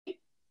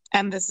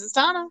And this is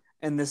Donna.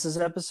 And this is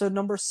episode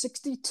number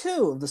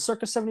 62 of the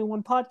Circa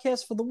 71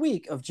 podcast for the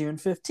week of June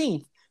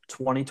 15th,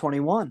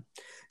 2021.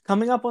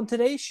 Coming up on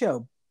today's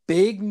show,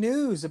 big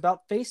news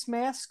about face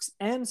masks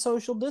and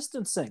social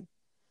distancing.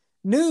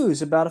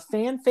 News about a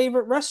fan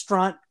favorite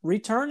restaurant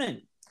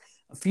returning.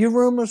 A few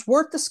rumors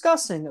worth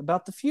discussing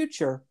about the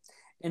future.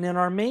 And in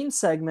our main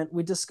segment,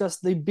 we discuss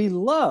the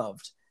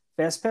beloved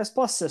Fastpass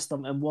bus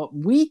system and what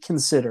we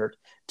considered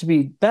to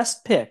be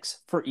best picks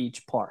for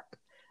each park.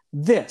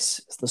 This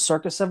is the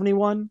Circa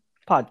 71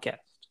 podcast.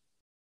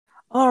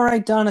 All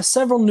right, Donna,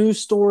 several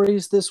news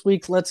stories this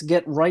week. Let's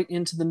get right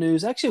into the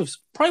news. Actually, it was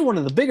probably one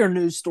of the bigger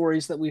news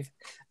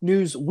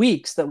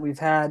weeks that we've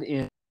had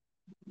in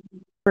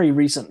very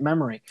recent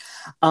memory.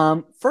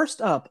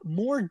 First up,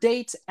 more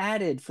dates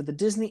added for the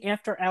Disney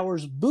After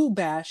Hours Boo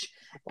Bash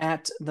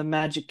at the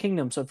Magic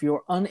Kingdom. So if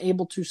you're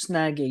unable to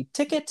snag a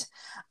ticket,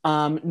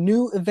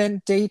 new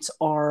event dates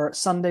are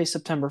Sunday,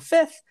 September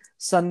 5th,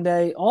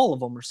 Sunday, all of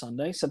them are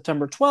Sunday,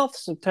 September 12th,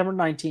 September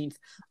 19th,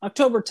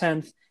 October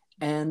 10th,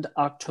 and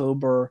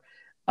October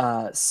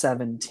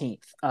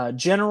 17th.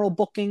 General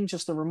booking,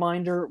 just a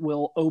reminder,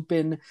 will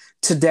open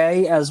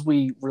today as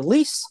we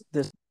release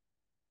this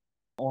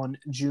on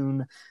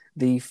June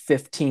the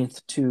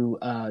 15th to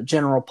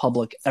general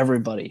public.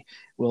 Everybody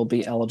will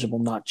be eligible,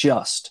 not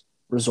just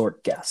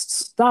resort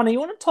guests. Donna, you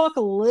want to talk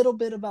a little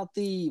bit about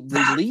the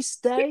release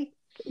day?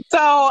 So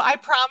I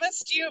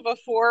promised you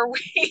before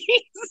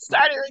we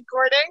started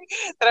recording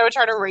that I would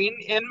try to rein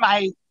in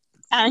my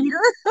anger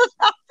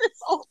about this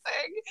whole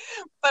thing,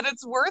 but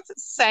it's worth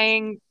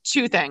saying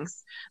two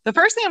things. The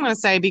first thing I'm going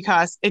to say,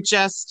 because I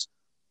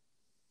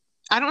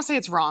don't want to say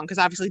it's wrong, because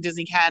obviously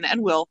Disney can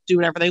and will do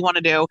whatever they want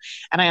to do.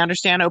 And I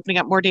understand opening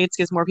up more dates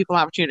gives more people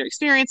an opportunity to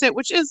experience it,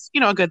 which is,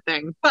 a good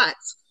thing.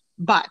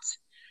 But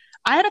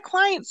I had a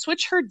client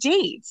switch her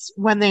dates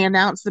when they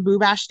announced the Boo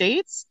Bash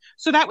dates,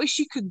 so that way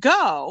she could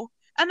go.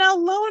 And now,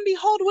 lo and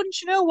behold, wouldn't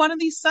you know, one of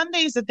these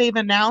Sundays that they've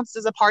announced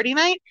as a party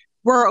night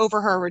were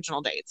over her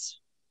original dates.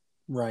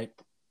 Right.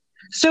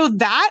 So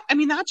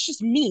that's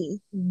just me,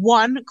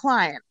 one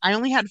client. I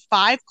only had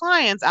 5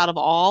 clients out of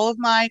all of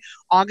my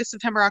August,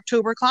 September,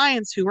 October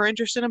clients who were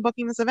interested in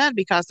booking this event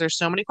because there's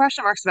so many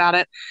question marks about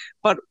it.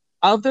 But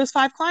of those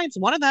 5 clients,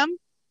 one of them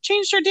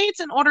changed her dates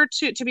in order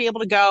to be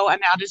able to go. And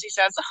now Disney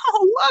says,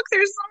 oh, look,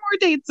 there's some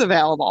more dates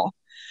available.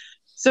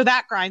 So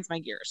that grinds my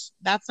gears.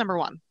 That's number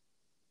one.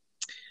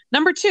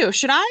 Number 2,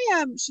 should I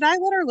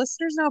let our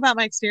listeners know about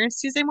my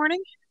experience Tuesday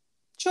morning?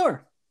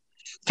 Sure.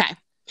 Okay.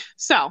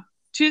 So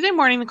Tuesday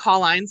morning, the call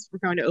lines were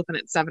going to open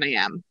at 7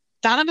 a.m.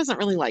 Donna doesn't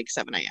really like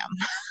 7 a.m.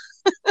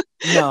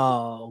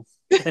 No.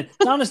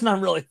 Donna's not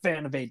really a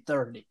fan of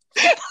 8:30.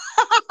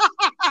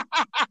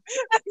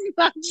 That's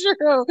not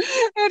true.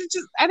 It's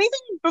just anything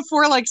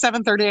before like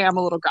 7:30, I'm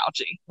a little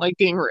grouchy, like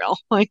being real.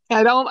 Like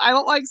I don't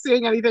like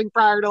seeing anything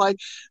prior to like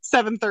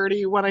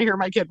 7:30 when I hear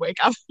my kid wake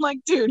up. I'm like,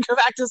 dude, go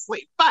back to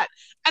sleep. But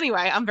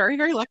anyway, I'm very,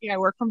 very lucky. I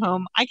work from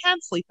home. I can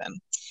sleep in.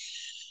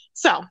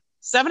 So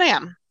 7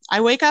 a.m.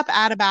 I wake up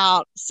at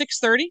about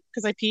 6:30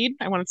 because I peed.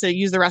 I wanted to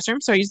use the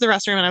restroom. So I used the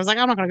restroom and I was like,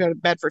 I'm not going to go to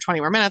bed for 20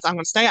 more minutes. I'm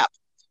going to stay up.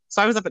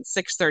 So I was up at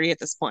 6:30 at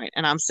this point,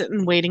 and I'm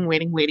sitting waiting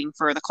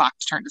for the clock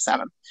to turn to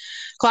 7.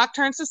 Clock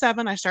turns to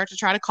 7. I start to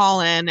try to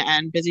call in,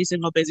 and busy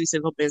signal,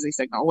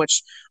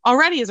 which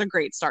already is a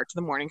great start to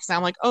the morning because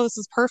I'm like, oh, this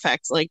is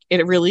perfect. Like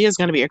it really is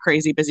going to be a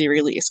crazy busy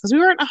release because we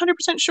weren't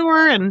 100%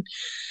 sure. And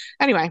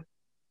anyway,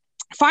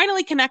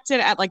 finally connected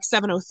at like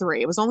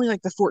 7:03. It was only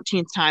like the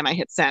 14th time I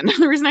hit send.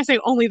 The reason I say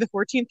only the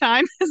 14th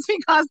time is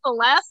because the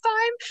last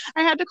time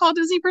I had to call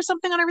Disney for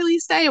something on a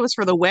release day, it was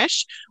for the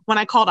Wish, when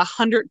I called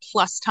 100+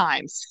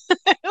 times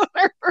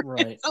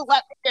Right. to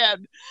let me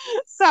in.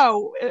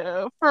 So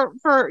for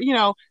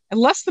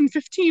less than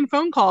 15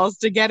 phone calls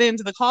to get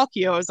into the call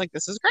queue, I was like,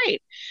 this is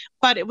great.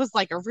 But it was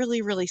like a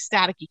really, really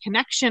staticky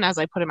connection as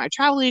I put in my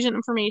travel agent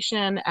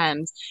information.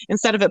 And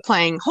instead of it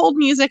playing hold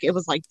music, it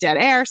was like dead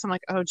air. So I'm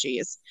like, oh,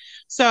 geez.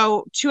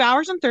 So 2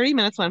 hours and 30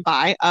 minutes went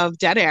by of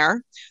dead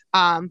air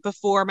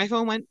before my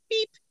phone went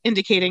beep,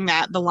 indicating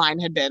that the line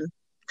had been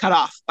cut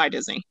off by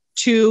Disney.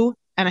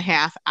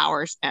 2.5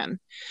 hours in.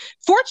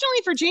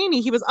 Fortunately for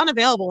Jamie, he was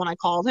unavailable when I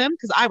called him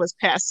because I was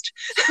pissed.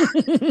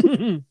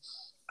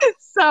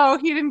 So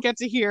he didn't get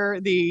to hear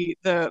the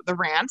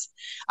rant.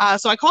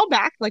 So I called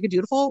back like a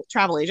dutiful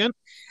travel agent.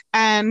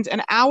 And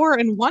an hour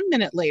and 1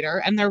 minute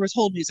later, and there was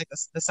hold music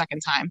the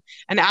second time,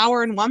 an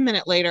hour and 1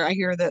 minute later, I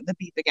hear the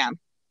beep again.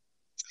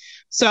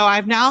 So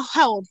I've now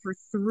held for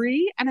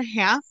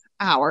 3.5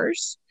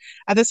 hours.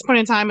 At this point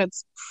in time,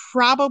 it's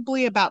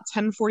probably about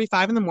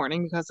 10:45 in the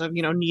morning because of,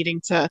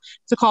 needing to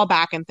call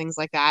back and things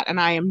like that. And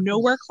I am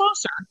nowhere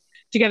closer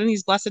to getting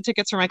these blessed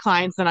tickets for my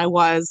clients than I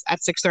was at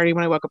 6:30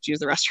 when I woke up to use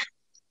the restroom.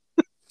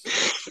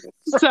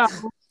 So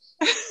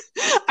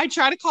I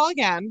try to call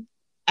again.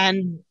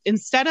 And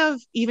instead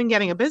of even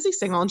getting a busy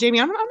signal, and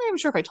Jamie, I'm not even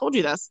sure if I told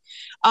you this,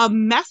 a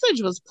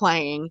message was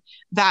playing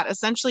that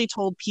essentially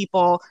told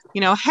people,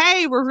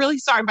 hey, we're really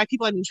sorry. By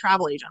people, I mean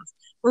travel agents.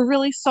 We're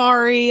really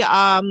sorry.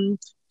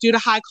 Due to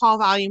high call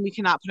volume, we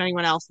cannot put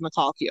anyone else in the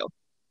call queue.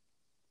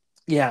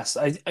 Yes,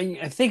 I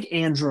think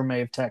Andrew may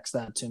have texted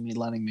that to me,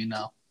 letting me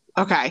know.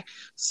 Okay.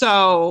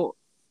 So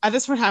at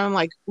this point in time, I'm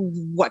like,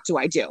 what do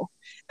I do?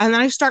 And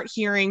then I start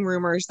hearing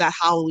rumors that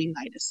Halloween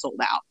night is sold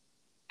out.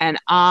 And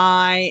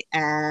I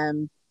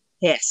am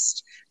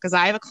pissed because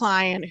I have a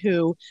client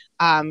who,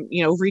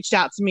 reached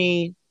out to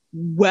me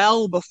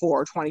well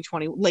before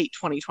 2020, late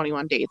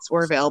 2021 dates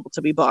were available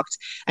to be booked.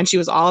 And she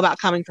was all about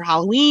coming for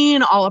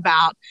Halloween, all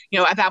about,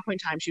 at that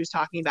point in time, she was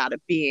talking about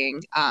it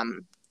being a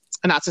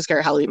not so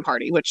scary Halloween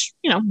party, which,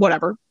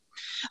 whatever.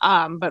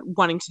 But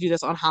wanting to do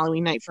this on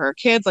Halloween night for her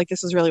kids, like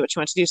this is really what she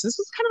wants to do. So this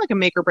was kind of like a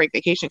make or break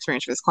vacation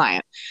experience for this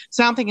client.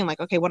 So I'm thinking like,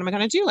 okay, what am I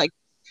going to do? Like,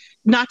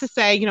 not to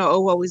say, oh,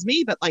 woe is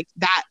me, but like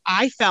that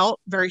I felt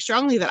very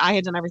strongly that I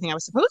had done everything I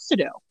was supposed to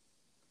do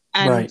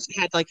and Right.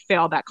 had like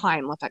failed that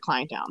client and let that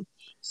client down.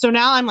 So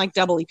now I'm like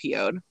doubly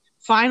PO'd.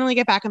 Finally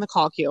get back in the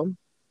call queue.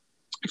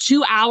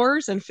 2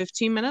 hours and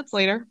 15 minutes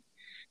later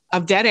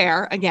of dead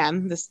air.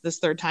 Again, this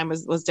third time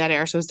was dead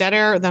air. So it was dead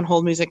air, then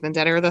hold music, then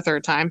dead air the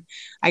third time.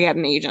 I get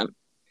an agent.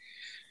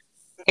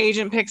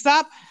 Agent picks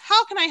up.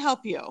 How can I help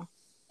you?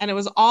 And it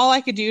was all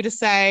I could do to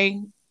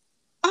say,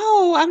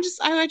 oh, I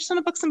just want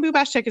to book some Boo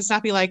Bash tickets,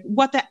 not be like,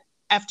 what the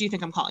F do you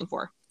think I'm calling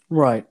for?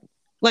 Right.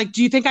 Like,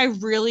 do you think I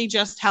really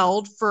just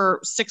held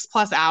for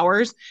 6+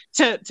 hours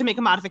to make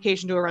a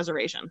modification to a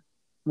reservation?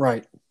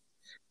 Right.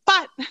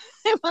 But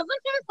it wasn't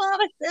her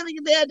fault. I was having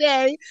a bad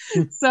day.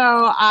 So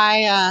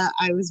I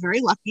was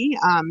very lucky.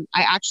 I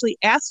actually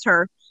asked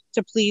her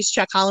to please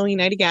check Halloween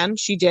night again.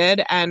 She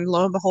did, and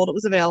lo and behold, it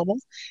was available.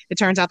 It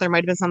turns out there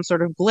might have been some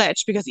sort of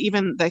glitch because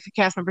even the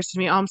cast members said to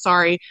me, "Oh, I'm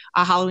sorry,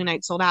 Halloween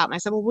night sold out." And I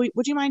said, "Well,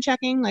 would you mind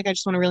checking? Like, I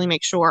just want to really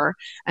make sure."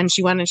 And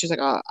she went and she's like,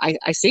 "Oh,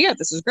 I see it.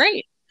 This is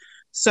great."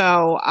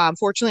 So,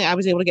 fortunately, I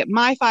was able to get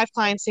my 5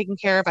 clients taken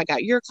care of. I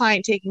got your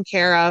client taken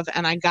care of,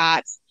 and I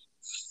got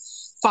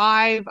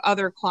 5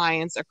 other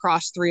clients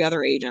across 3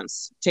 other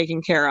agents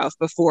taken care of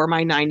before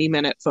my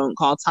 90-minute phone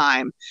call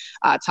time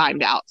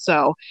timed out.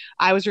 So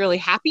I was really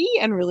happy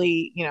and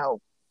really,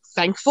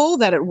 thankful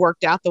that it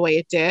worked out the way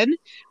it did.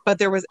 But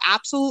there was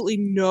absolutely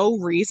no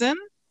reason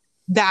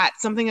that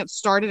something that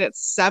started at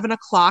 7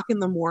 o'clock in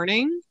the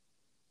morning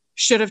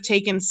should have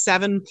taken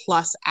 7+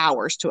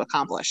 hours to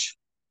accomplish.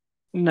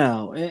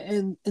 No,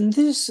 and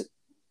this,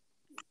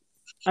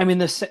 I mean,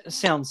 this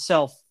sounds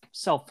self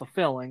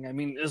fulfilling. I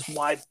mean, this is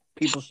why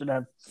people should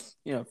have,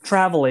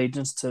 travel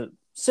agents to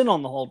sit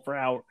on hold for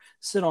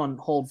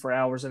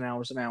hours and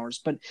hours and hours.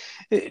 But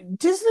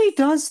Disney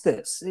does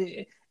this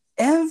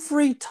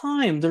every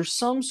time there's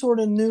some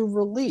sort of new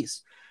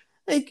release.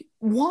 Like,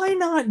 why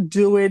not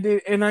do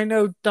it? And I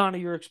know, Donna,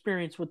 your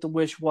experience with the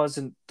Wish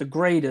wasn't the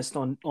greatest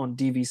on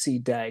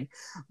DVC day,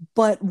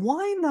 but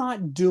why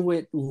not do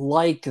it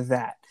like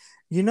that?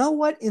 You know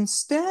what?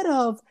 Instead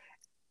of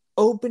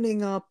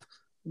opening up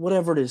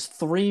whatever it is,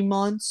 3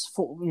 months,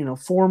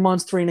 4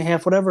 months,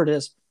 3.5, whatever it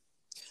is,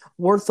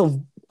 worth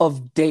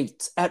of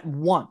dates at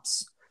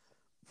once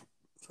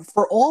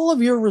for all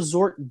of your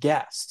resort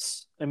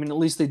guests. I mean, at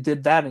least they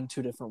did that in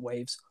 2 different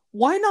waves.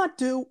 Why not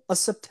do a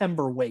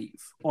September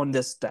wave on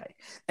this day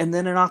and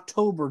then an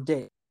October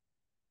day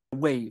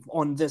wave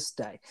on this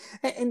day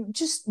and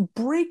just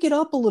break it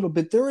up a little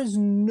bit? There is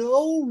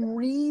no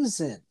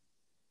reason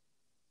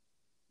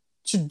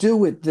to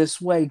do it this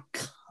way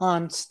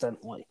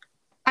constantly.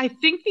 I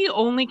think the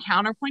only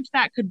counterpoint to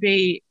that could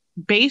be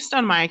based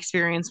on my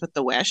experience with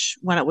the Wish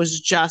when it was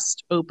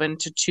just open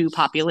to 2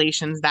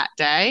 populations that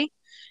day.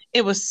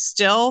 It was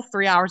still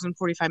 3 hours and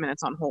 45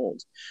 minutes on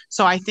hold.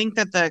 So I think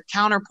that the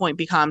counterpoint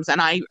becomes,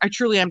 and I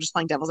truly am just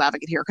playing devil's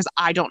advocate here because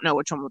I don't know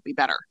which one would be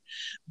better.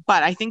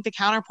 But I think the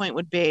counterpoint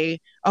would be,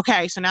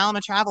 okay, so now I'm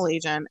a travel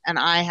agent and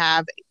I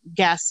have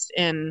guests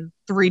in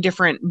 3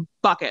 different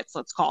buckets,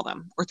 let's call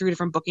them, or 3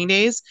 different booking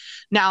days.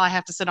 Now I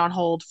have to sit on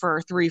hold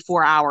for 3,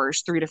 4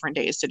 hours, 3 different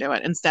days to do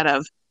it instead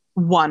of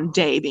one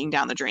day being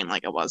down the drain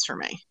like it was for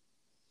me.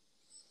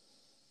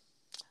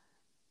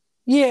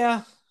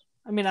 Yeah.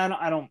 I mean,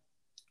 I don't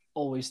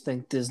always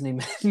think Disney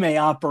may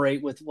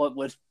operate with what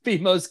would be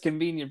most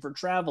convenient for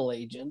travel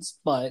agents,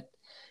 but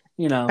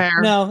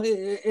Fair. no,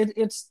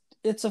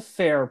 it's a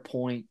fair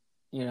point,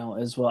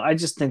 as well. I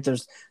just think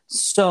there's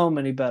so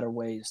many better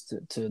ways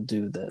to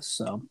do this.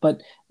 So,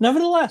 but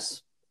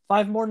nevertheless,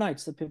 5 more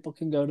nights that people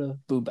can go to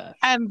Boo Bash.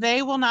 And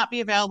they will not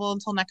be available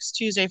until next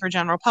Tuesday for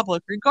general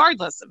public,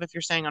 regardless of if you're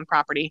staying on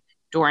property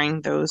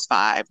during those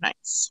 5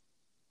 nights.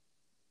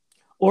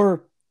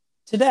 Or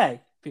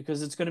today,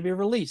 because it's going to be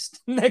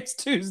released next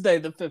Tuesday,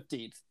 the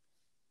 15th.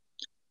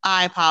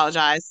 I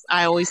apologize.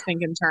 I always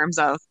think in terms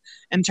of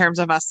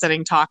us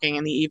sitting talking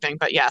in the evening,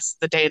 but yes,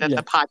 the day that Yeah,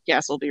 the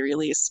podcast will be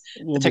released,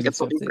 will the be the tickets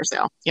will be for 15th.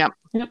 sale. Yep.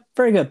 Yep,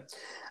 very good.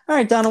 All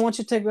right, Donna, why don't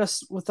you take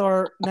us with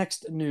our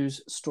next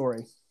news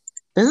story?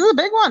 This is a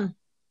big one.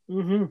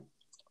 Mm-hmm.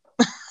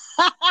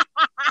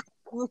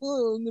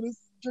 I'm gonna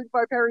drink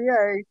my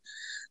Perrier.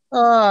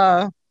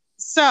 Uh,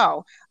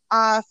 so,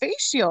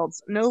 face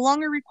shields no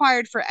longer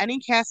required for any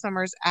cast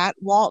members at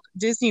Walt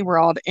Disney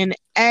World in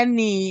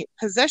any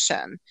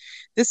position.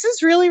 This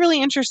is really,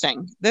 really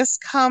interesting. This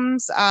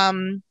comes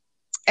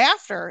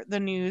after the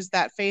news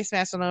that face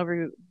masks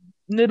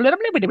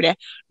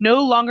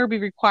no longer be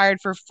required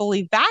for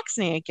fully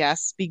vaccinated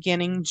guests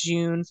beginning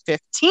June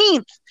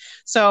 15th.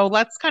 So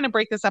let's kind of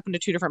break this up into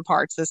two different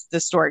parts,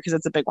 this story, because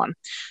it's a big one.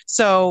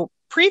 So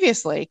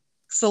previously,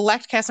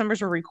 select cast members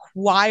were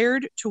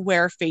required to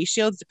wear face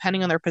shields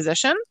depending on their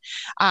position.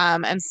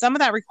 And some of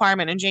that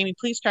requirement, and Jamie,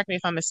 please correct me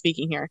if I'm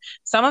misspeaking here,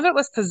 some of it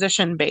was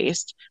position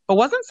based, but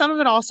wasn't some of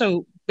it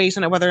also based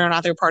on whether or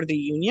not they were part of the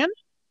union?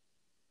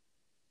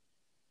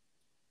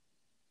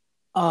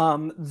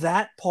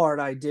 That part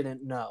I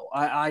didn't know.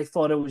 I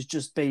thought it was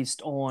just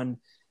based on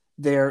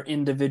their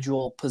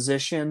individual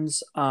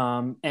positions.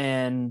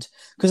 And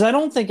because I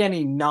don't think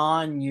any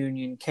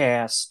non-union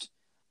cast,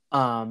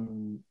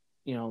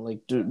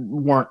 like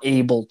weren't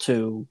able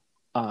to,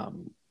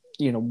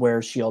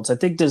 wear shields. I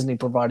think Disney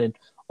provided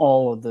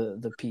all of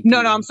the No,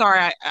 I'm PPE.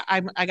 sorry.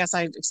 I guess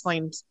I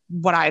explained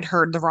what I had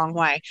heard the wrong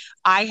way.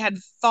 I had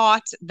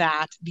thought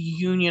that the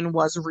union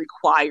was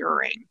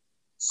requiring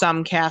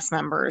some cast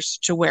members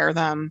to wear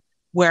them,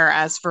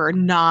 whereas for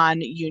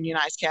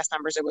non-unionized cast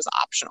members, it was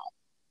optional.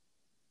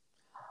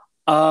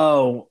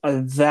 Oh,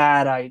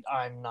 that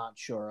I'm not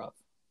sure of.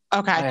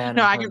 Okay. I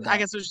No, hadn't heard I that.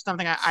 guess it was just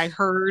something I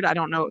heard. I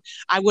don't know.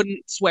 I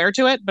wouldn't swear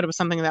to it, but it was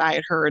something that I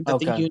had heard that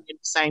the Okay. union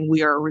was saying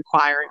we are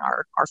requiring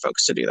our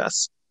folks to do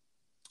this.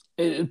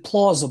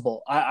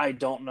 Plausible. I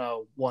don't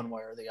know one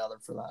way or the other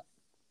for that.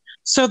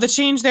 So the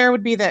change there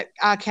would be that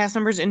cast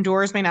members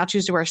indoors may now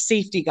choose to wear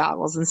safety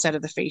goggles instead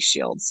of the face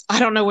shields. I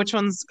don't know which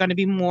one's going to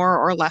be more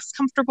or less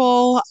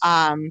comfortable.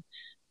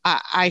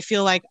 I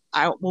feel like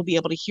I will be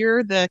able to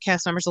hear the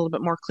cast members a little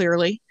bit more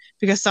clearly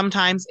because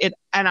sometimes it,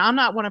 and I'm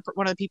not one of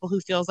the people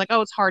who feels like,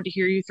 oh, it's hard to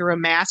hear you through a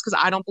mask because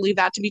I don't believe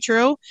that to be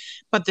true.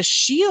 But the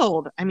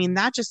shield, I mean,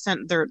 that just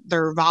sent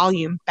their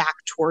volume back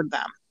toward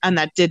them, and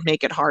that did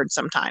make it hard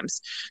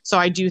sometimes. So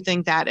I do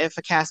think that if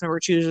a cast member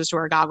chooses to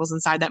wear goggles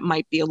inside, that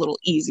might be a little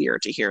easier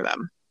to hear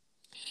them.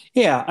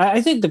 Yeah,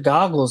 I think the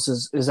goggles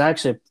is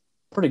actually a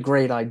pretty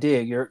great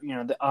idea.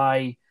 The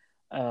eye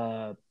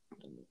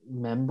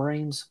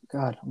membranes.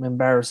 God, I'm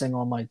embarrassing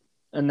all my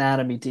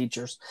anatomy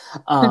teachers.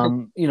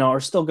 Are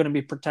still going to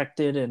be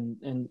protected,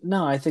 and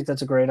no, I think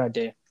that's a great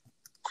idea.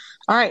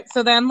 All right,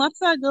 so then let's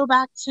go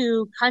back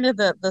to kind of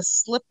the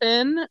slip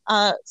in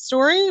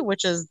story,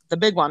 which is the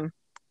big one.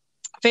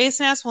 Face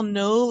masks will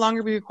no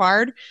longer be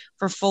required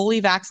for fully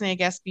vaccinated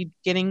guests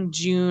beginning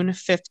June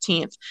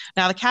 15th.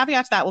 Now, the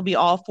caveat to that will be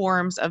all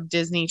forms of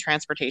Disney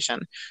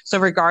transportation. So,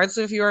 regardless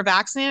of if you are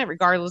vaccinated,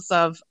 regardless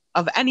of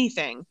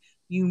anything,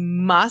 you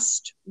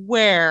must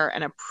wear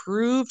an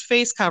approved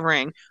face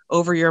covering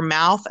over your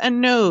mouth and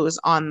nose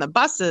on the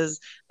buses,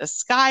 the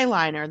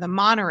Skyliner, the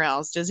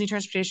monorails, Disney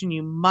transportation.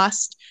 You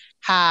must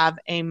have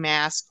a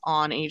mask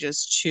on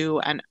ages 2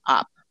 and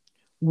up.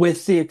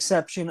 With the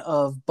exception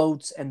of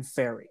boats and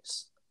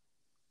ferries.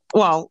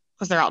 Well,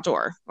 because they're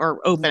outdoor or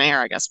open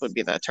air, I guess would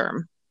be the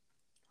term.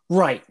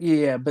 Right.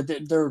 Yeah, but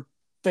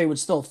they would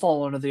still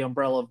fall under the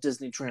umbrella of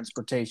Disney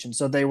transportation.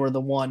 So they were the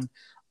one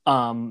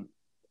um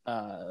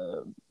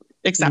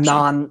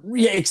Exception.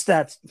 it's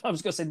that I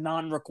was gonna say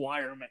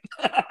non-requirement.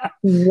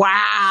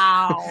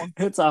 Wow.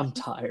 I'm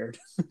tired.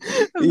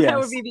 That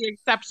would be the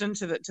exception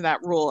to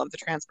that rule of the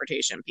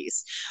transportation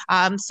piece.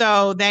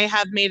 So they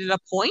have made it a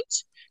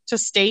point to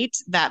state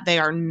that they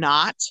are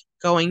not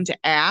going to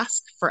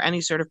ask for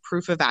any sort of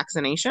proof of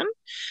vaccination,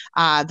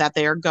 that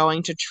they are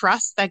going to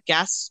trust that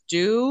guests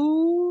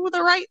do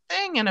the right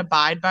thing and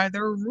abide by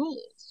their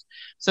rules.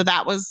 So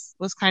that was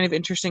kind of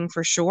interesting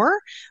for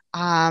sure.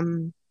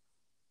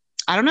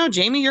 I don't know,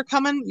 Jamie, you're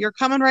coming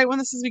right when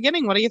this is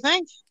beginning. What do you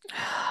think?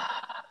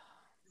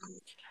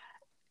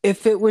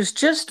 If it was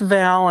just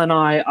Val and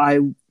I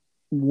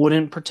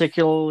wouldn't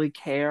particularly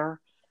care.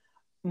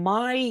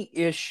 My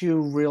issue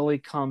really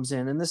comes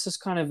in, and this is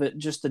kind of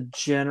just a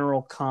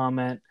general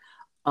comment.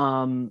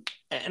 And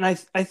I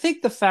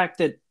think the fact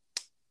that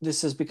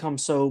this has become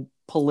so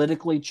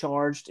politically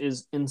charged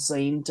is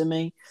insane to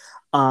me.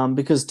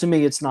 Because to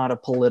me, it's not a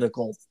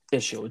political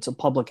issue; it's a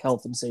public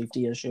health and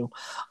safety issue.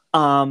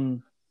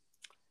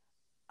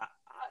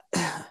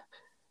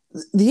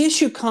 The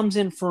issue comes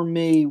in for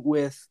me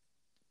with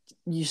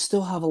you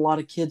still have a lot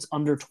of kids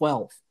under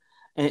 12.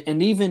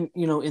 And even,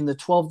 in the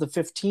 12 to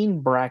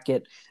 15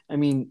 bracket, I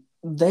mean,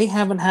 they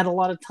haven't had a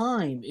lot of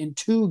time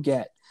to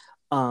get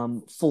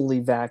fully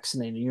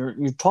vaccinated.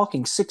 You're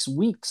talking 6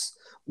 weeks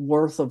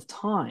worth of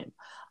time.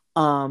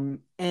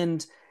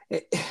 And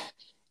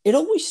it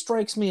always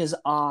strikes me as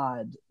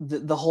odd,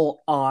 the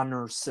whole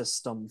honor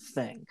system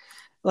thing.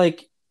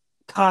 Like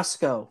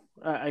Costco,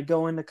 I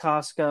go into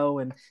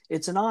Costco and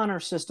it's an honor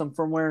system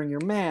for wearing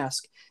your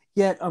mask,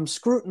 yet I'm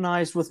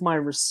scrutinized with my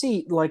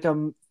receipt like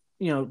I'm,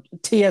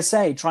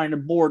 TSA trying to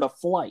board a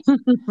flight.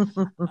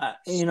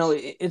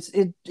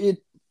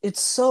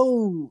 It's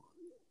so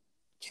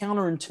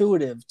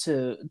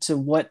counterintuitive to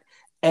what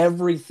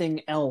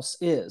everything else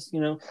is.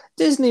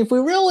 Disney, if we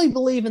really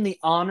believe in the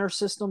honor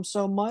system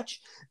so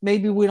much,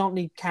 maybe we don't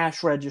need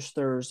cash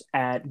registers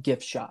at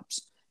gift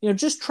shops.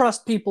 Just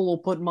trust people will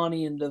put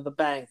money into the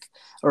bank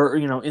or,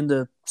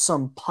 into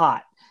some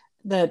pot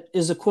that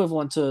is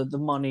equivalent to the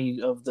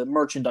money of the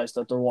merchandise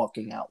that they're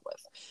walking out with.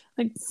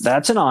 Like,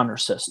 that's an honor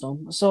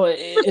system. So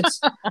it's,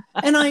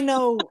 and I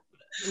know,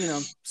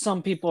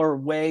 some people are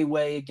way,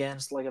 way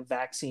against like a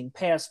vaccine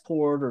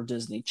passport or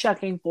Disney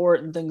checking for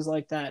it and things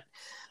like that.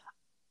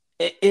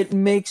 It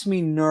makes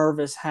me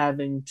nervous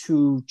having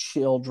two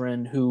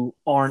children who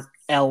aren't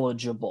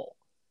eligible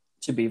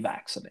to be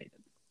vaccinated.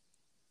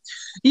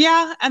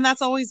 Yeah, and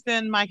that's always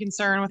been my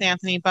concern with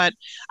Anthony. But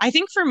I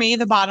think for me,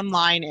 the bottom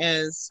line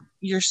is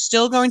you're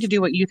still going to do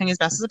what you think is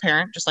best as a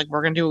parent, just like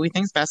we're going to do what we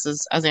think is best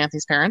as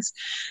Anthony's parents.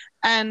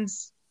 And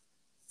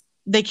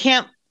they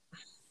can't,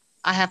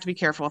 I have to be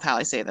careful with how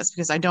I say this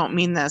because I don't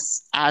mean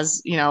this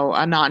as,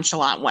 a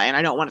nonchalant way, and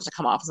I don't want it to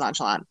come off as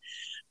nonchalant.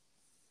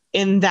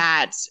 In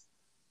that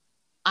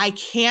I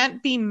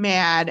can't be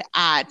mad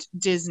at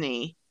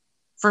Disney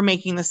for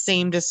making the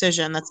same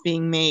decision that's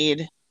being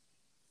made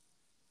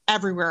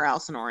everywhere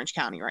else in Orange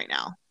County right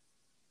now.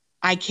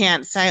 I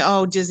can't say,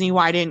 oh, Disney,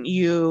 why didn't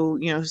you,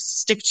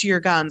 stick to your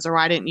guns, or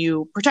why didn't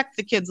you protect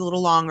the kids a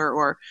little longer,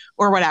 or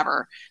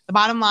whatever. The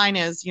bottom line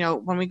is,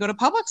 when we go to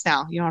Publix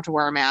now, you don't have to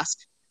wear a mask.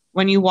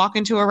 When you walk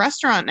into a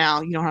restaurant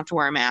now, you don't have to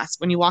wear a mask.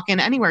 When you walk in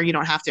anywhere, you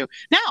don't have to.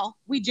 Now,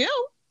 we do.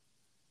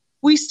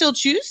 We still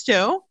choose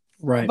to,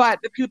 Right. but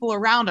the people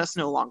around us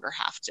no longer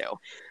have to.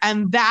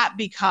 And that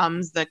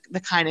becomes the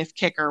kind of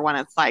kicker when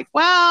it's like,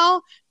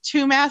 well,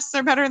 two masks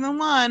are better than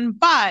one,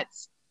 but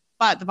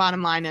the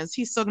bottom line is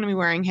he's still going to be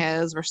wearing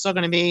his. We're still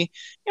going to be,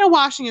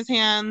 washing his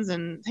hands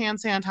and hand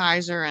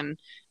sanitizer and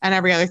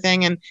every other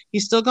thing. And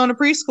he's still going to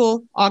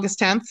preschool August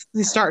 10th.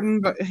 He's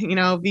starting,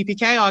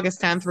 VPK August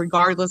 10th,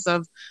 regardless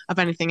of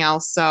anything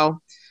else.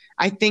 So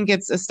I think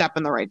it's a step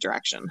in the right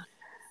direction.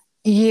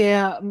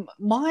 Yeah,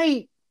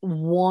 my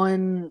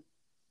one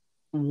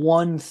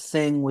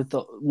thing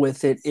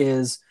with it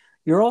is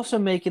you're also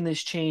making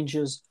these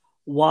changes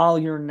while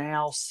you're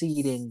now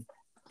seating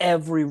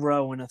every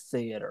row in a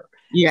theater.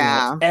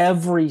 Yeah.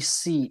 Every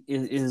seat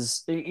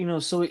is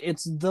so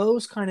it's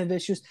those kind of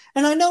issues.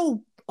 And I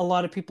know a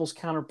lot of people's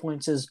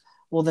counterpoints is,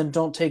 well, then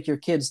don't take your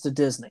kids to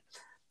Disney.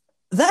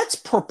 That's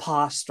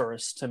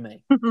preposterous to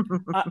me.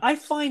 I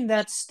find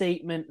that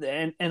statement,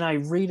 and I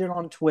read it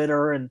on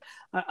Twitter, and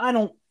I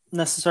don't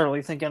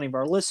necessarily think any of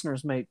our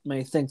listeners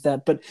may think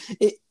that, but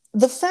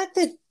the fact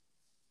that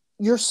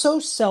you're so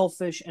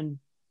selfish and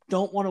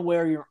don't want to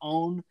wear your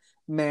own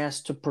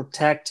mask to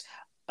protect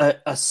a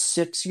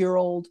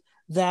 6-year-old,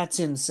 that's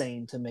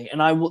insane to me. And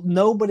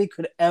nobody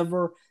could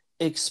ever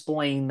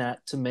explain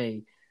that to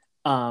me,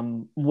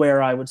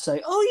 where I would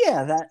say, oh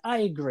yeah, that I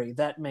agree.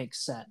 That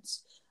makes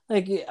sense.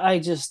 Like,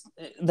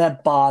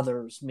 that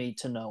bothers me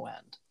to no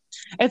end.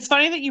 It's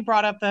funny that you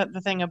brought up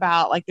the thing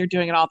about like they're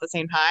doing it all at the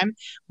same time.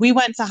 We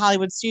went to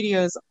Hollywood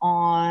Studios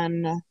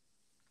on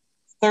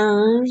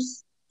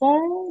Thursday.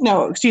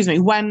 No, excuse me,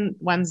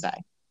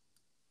 Wednesday.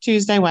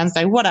 Tuesday,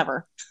 Wednesday,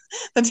 whatever.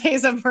 The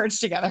days have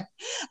merged together.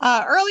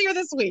 Earlier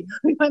this week,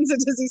 we went to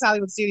Disney's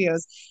Hollywood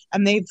Studios,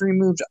 and they've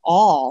removed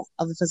all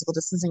of the physical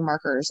distancing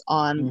markers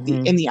on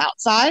in the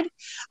outside,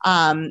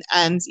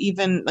 and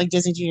even like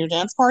Disney Junior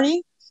Dance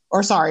Party,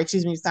 or sorry,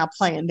 excuse me, it's now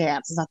Play and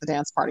Dance. It's not the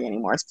dance party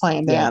anymore. It's Play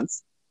and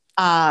Dance.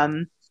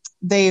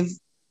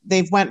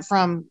 They've went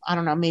from, I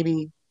don't know,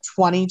 maybe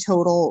 20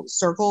 total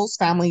circles,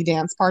 family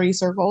dance party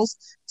circles,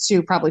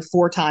 to probably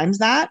 4 times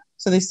that.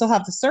 So they still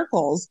have the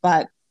circles,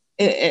 but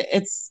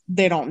it's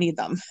they don't need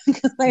them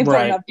because they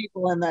put enough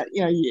people in that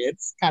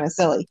it's kind of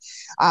silly.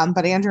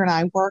 But Andrew and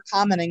I were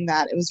commenting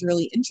that it was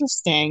really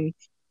interesting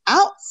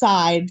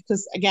outside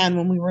because again,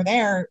 when we were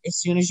there, as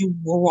soon as you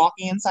were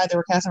walking inside, there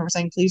were cast members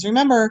saying, "Please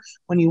remember,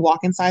 when you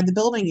walk inside the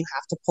building, you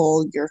have to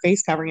pull your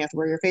face covering, you have to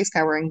wear your face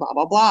covering." Blah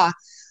blah blah.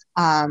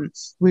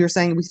 We were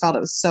saying we felt it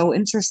was so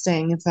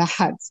interesting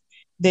that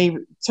they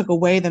took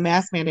away the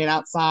mask mandate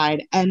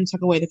outside and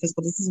took away the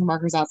physical distancing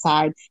markers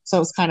outside. So it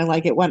was kind of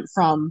like it went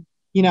from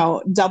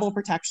double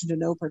protection to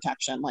no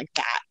protection like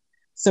that.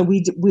 So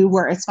we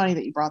were, it's funny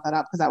that you brought that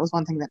up because that was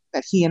one thing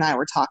that he and I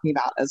were talking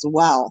about as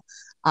well.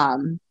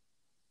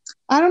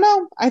 I don't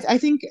know. I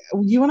think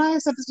you and I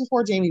have said this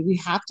before, Jamie, we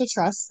have to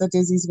trust that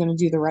Disney's going to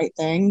do the right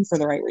thing for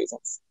the right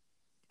reasons.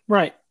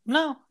 Right.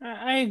 No,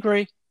 I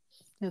agree.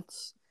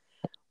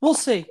 We'll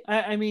see.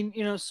 I mean,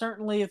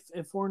 certainly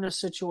if we're in a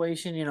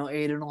situation,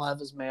 Aiden will have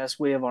his mask,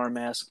 we have our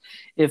mask.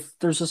 If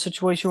there's a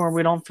situation where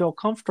we don't feel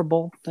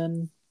comfortable,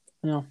 then,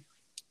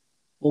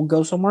 we'll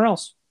go somewhere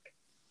else.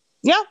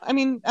 Yeah, I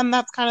mean, and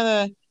that's kind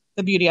of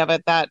the beauty of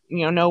it, that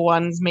no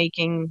one's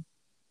making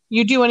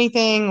you do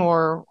anything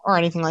or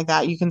anything like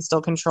that. You can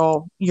still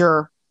control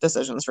your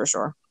decisions for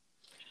sure.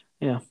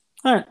 Yeah.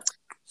 All right.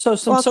 So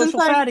some social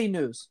fatty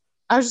news.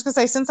 I was just gonna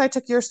say, since I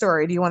took your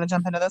story, do you want to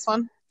jump into this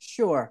one?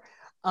 Sure.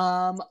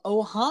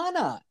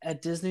 Ohana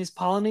at Disney's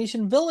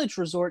Polynesian Village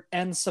Resort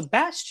and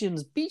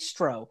Sebastian's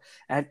Bistro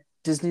at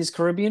Disney's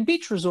Caribbean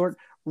Beach Resort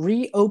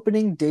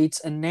reopening dates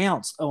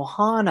announced.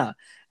 Ohana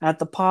at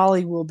the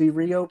Poly will be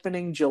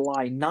reopening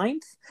July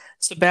 9th.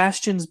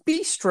 Sebastian's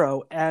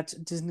Bistro at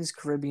Disney's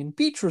Caribbean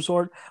Beach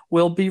Resort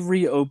will be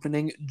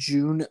reopening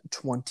June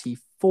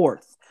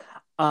 24th.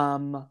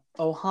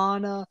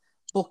 Ohana,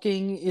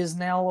 booking is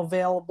now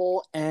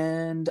available,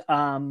 and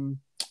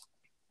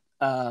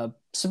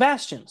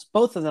Sebastian's.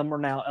 Both of them are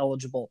now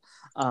eligible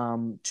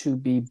to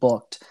be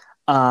booked.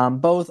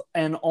 Both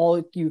and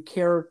all you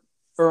care,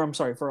 or I'm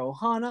sorry, for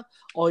Ohana,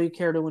 all you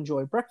care to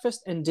enjoy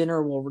breakfast and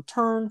dinner will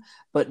return,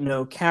 but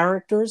no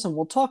characters. And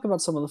we'll talk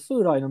about some of the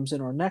food items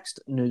in our next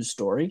news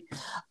story.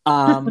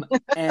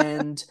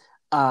 And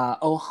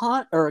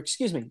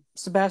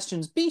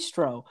Sebastian's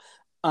Bistro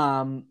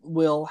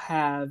will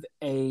have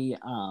a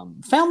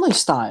family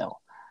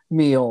style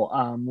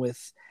meal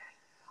with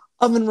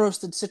oven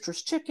roasted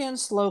citrus chicken,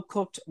 slow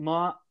cooked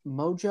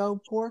mojo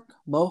pork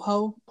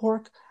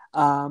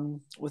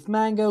with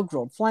mango,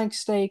 grilled flank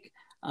steak,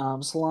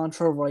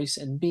 cilantro, rice,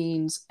 and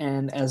beans.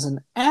 And as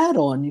an add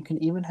on, you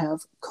can even have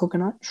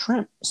coconut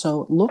shrimp.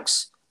 So it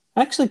looks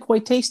actually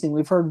quite tasty.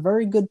 We've heard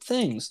very good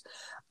things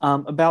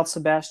about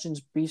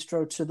Sebastian's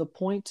Bistro, to the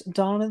point,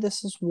 Donna,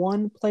 this is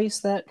one place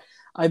that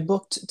I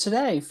booked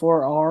today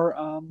for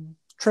our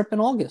trip in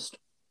August.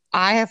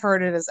 I have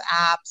heard it is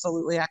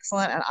absolutely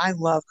excellent, and I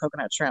love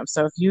coconut shrimp.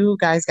 So if you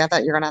guys get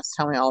that, you're gonna have to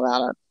tell me all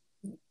about it.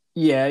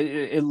 Yeah,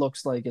 it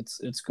looks like it's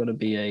going to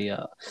be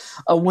a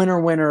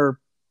winner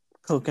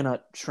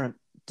coconut shrimp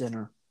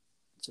dinner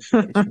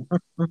situation.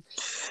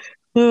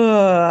 But go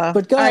All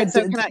right, ahead.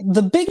 so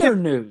The bigger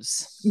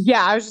news.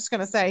 yeah, I was just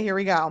gonna say, here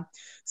we go.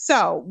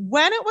 So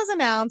when it was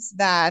announced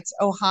that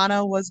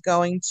Ohana was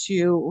going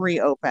to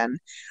reopen,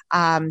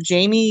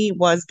 Jamie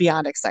was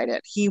beyond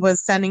excited. He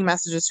was sending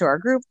messages to our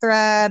group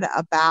thread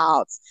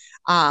about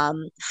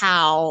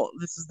how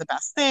this is the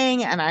best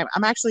thing. And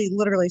I'm actually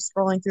literally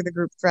scrolling through the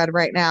group thread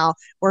right now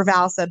where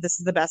Val said this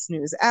is the best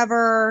news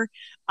ever.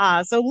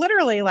 So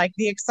literally, like,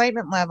 the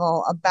excitement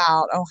level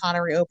about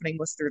Ohana reopening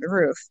was through the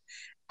roof.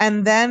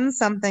 And then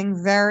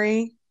something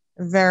very,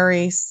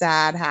 very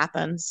sad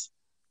happened.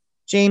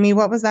 Jamie,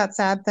 what was that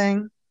sad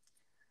thing?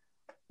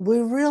 We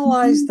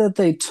realized that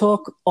they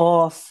took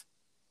off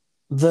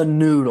the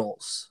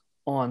noodles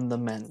on the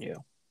menu.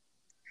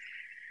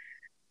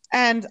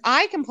 And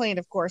I complained,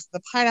 of course,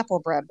 the pineapple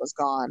bread was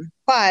gone.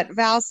 But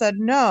Val said,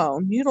 no,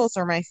 noodles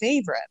are my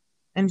favorite.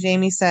 And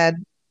Jamie said,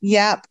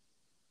 yep.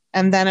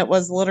 And then it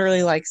was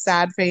literally like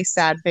sad face,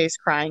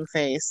 crying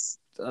face.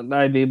 I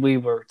mean,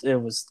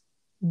 it was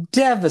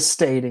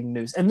devastating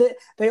news. And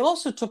they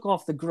also took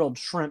off the grilled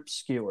shrimp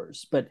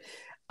skewers. But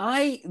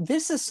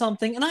this is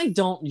something, and I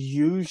don't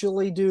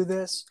usually do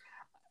this.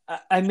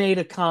 I made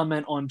a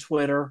comment on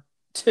Twitter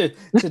to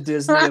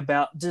Disney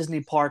about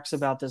Disney parks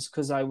about this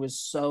because I was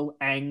so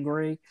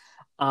angry.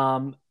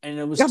 And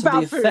it was about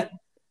to the food. effect.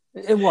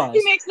 It was.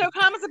 He makes no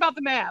comments about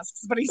the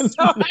masks, but he's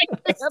so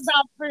angry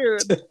about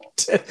food.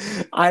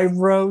 I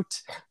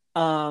wrote,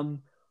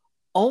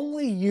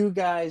 only you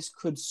guys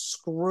could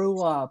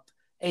screw up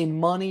a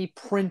money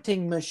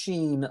printing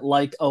machine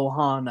like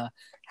Ohana.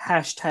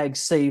 Hashtag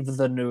save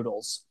the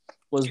noodles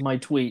was my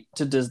tweet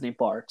to Disney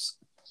parks.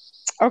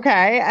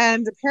 Okay,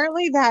 and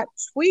apparently that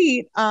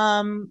tweet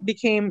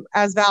became,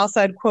 as Val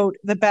said, quote,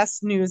 the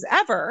best news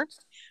ever,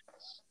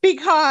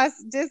 because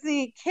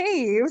Disney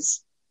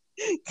caved,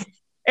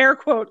 air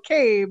quote,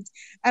 caved,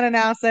 and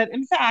announced that,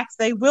 in fact,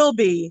 they will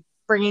be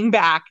bringing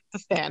back the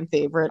fan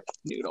favorite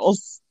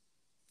noodles.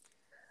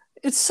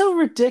 It's so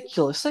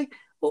ridiculous. Like,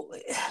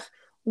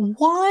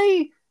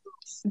 why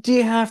do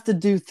you have to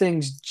do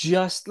things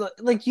just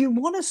like you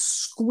want to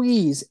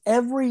squeeze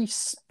every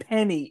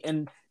penny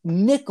and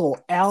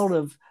nickel out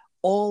of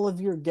all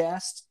of your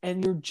guests,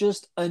 and you're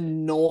just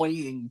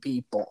annoying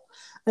people?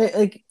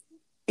 Like,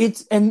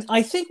 it's, and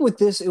I think with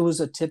this, it was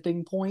a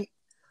tipping point.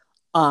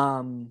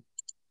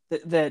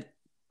 That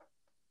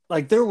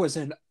like there was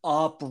an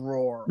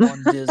uproar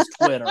on Diz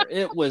Twitter.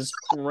 It was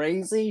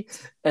crazy,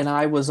 and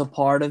I was a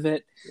part of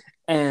it.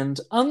 And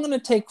I'm going to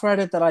take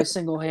credit that I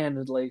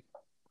single-handedly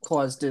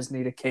caused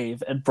Disney to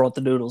cave and brought the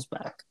noodles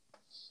back.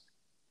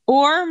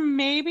 Or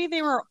maybe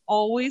they were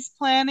always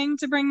planning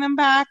to bring them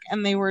back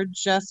and they were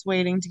just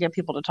waiting to get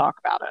people to talk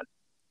about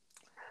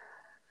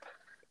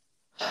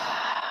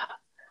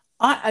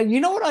it. You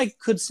know what I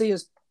could see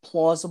as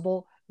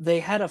plausible? They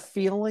had a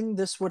feeling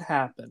this would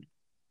happen.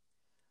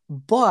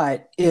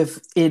 But if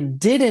it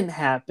didn't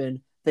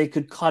happen, they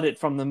could cut it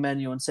from the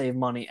menu and save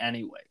money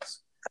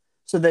anyways.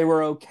 So they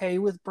were okay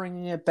with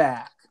bringing it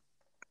back.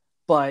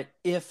 But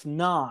if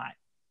not,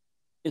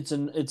 it's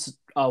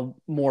a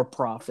more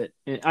profit.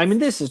 I mean,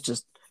 this is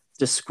just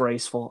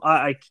disgraceful.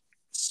 I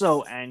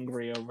so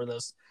angry over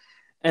this.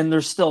 And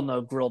there's still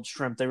no grilled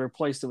shrimp. They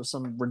replaced it with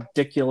some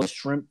ridiculous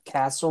shrimp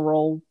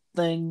casserole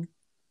thing.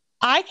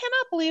 I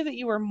cannot believe that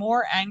you were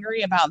more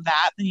angry about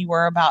that than you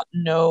were about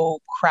no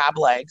crab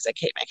legs at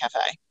Cape May Cafe.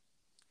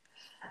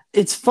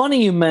 It's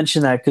funny you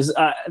mention that because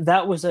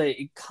that was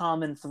a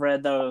common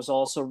thread that I was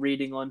also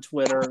reading on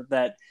Twitter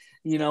that,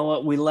 you know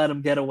what, we let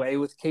them get away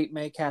with Cape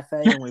May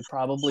Cafe and we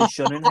probably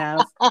shouldn't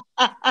have.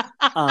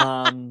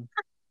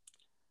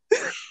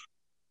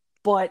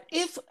 But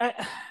if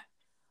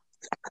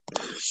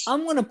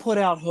I'm going to put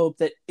out hope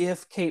that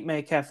if Cape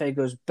May Cafe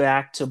goes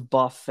back to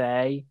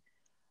buffet,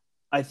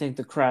 I think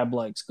the crab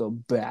legs go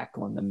back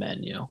on the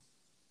menu.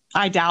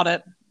 I doubt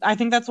it. I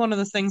think that's one of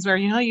those things where,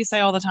 you say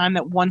all the time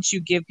that once you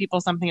give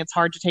people something, it's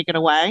hard to take it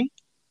away.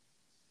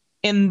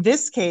 In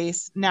this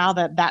case, now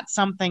that that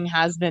something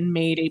has been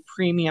made a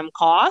premium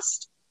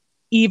cost,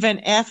 even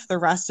if the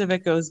rest of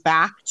it goes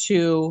back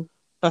to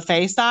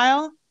buffet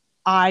style,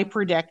 I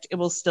predict it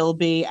will still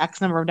be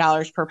X number of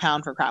dollars per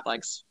pound for crab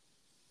legs.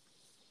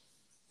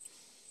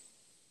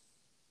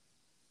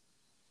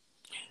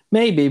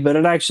 Maybe, but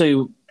it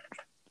actually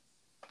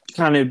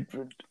kind of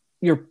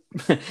your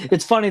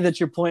it's funny that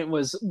your point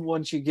was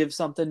once you give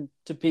something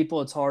to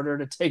people it's harder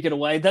to take it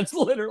away. That's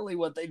literally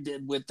what they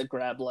did with the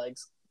crab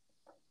legs.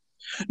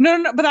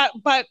 No,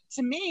 but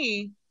to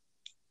me,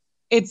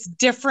 it's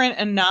different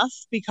enough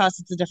because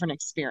it's a different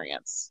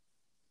experience.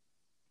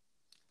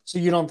 So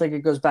you don't think it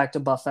goes back to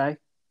buffet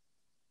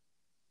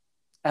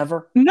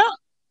ever? No,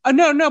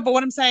 no. But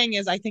what I'm saying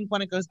is, I think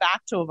when it goes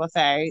back to a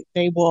buffet,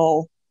 they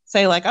will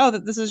say like, "Oh,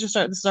 this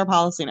is our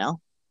policy now."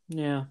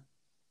 Yeah.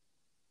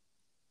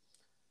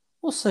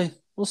 We'll see.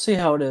 We'll see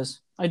how it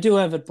is. I do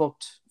have it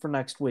booked for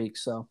next week,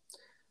 so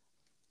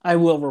I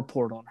will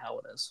report on how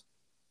it is.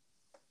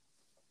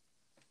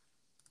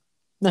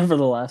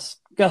 Nevertheless,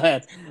 go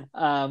ahead.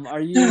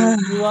 Are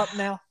you up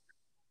now?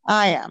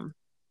 I am.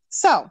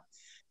 So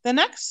the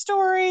next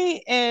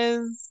story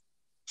is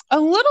a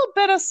little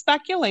bit of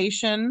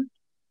speculation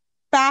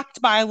backed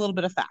by a little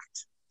bit of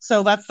fact.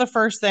 So that's the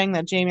first thing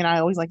that Jamie and I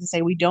always like to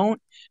say. We don't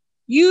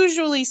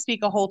usually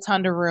speak a whole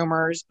ton to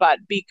rumors, but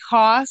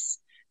because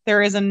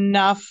there is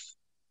enough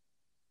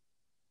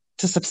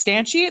to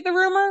substantiate the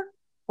rumor,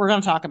 we're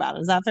going to talk about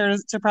it. Is that fair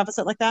to preface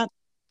it like that?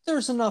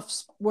 There's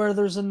enough where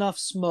there's enough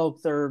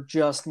smoke, there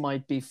just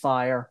might be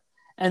fire,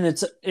 and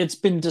it's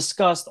been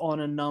discussed on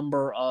a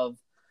number of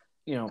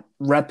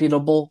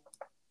reputable,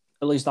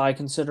 at least I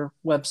consider,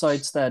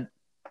 websites that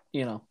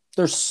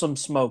there's some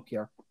smoke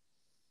here.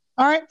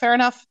 All right, fair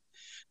enough.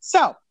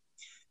 So,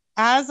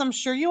 as I'm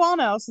sure you all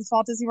know, since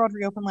Walt Disney World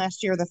reopened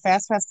last year, the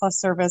Fastpass Plus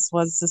service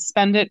was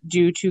suspended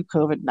due to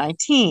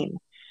COVID-19.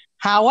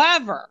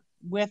 However,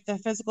 with the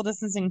physical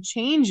distancing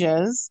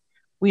changes,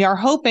 we are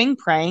hoping,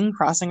 praying,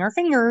 crossing our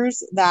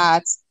fingers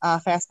that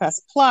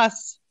Fastpass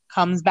Plus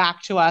comes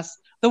back to us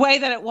the way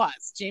that it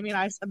was. Jamie and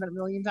I have said that a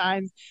million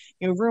times.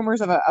 Rumors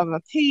of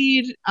a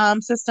paid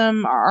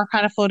system are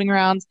kind of floating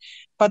around,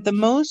 but the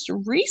most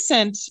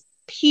recent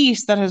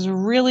piece that has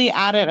really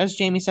added, as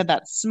Jamie said,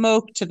 that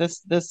smoke to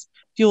this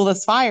fuel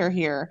this fire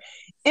here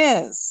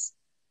is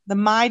the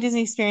My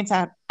Disney Experience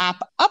app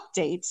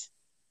update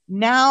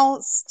now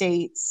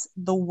states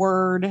the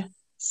word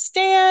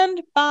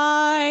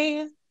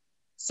standby.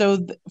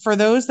 So for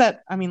those that,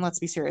 let's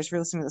be serious, if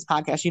you're listening to this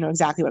podcast, you know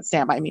exactly what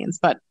standby means,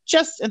 but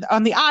just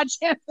on the odd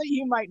chance that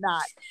you might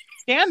not.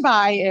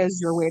 Standby is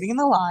you're waiting in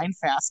the line.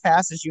 Fast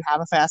pass is you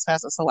have a fast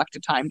pass, a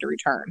selected time to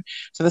return.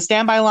 So the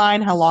standby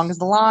line, how long is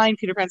the line?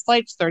 Peter Pan's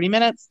flights, 30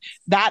 minutes.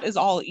 That is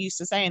all it used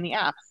to say in the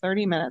app.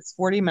 30 minutes,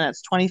 40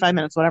 minutes, 25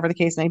 minutes, whatever the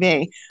case may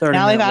be.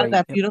 Now they've added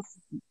that beautiful,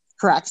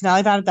 correct. Now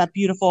they've added that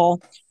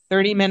beautiful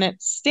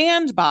 30-minute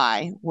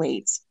standby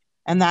wait.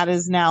 And that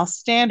is now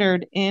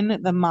standard in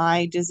the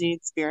My Disney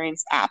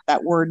Experience app.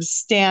 That word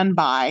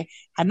standby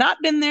had not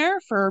been there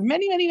for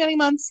many, many, many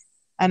months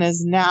and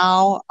is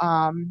now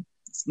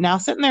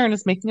sitting there and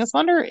it's making us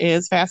wonder,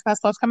 is FastPass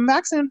Plus coming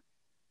back soon?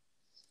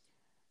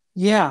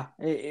 Yeah,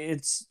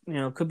 it's,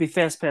 could be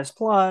FastPass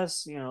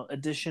Plus,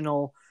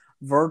 additional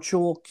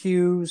virtual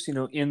queues,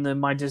 in the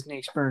My Disney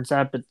Experience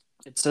app,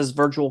 it says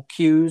virtual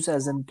queues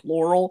as in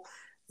plural,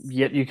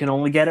 yet you can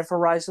only get it for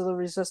Rise of the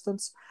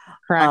Resistance.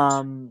 Correct.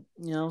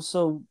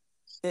 So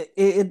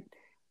it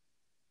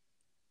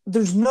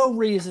there's no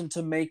reason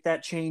to make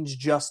that change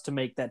just to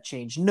make that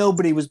change.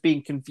 Nobody was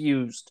being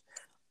confused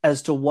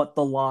as to what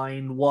the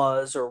line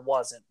was or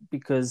wasn't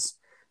because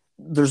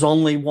there's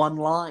only one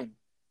line.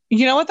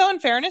 You know what, though, in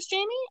fairness,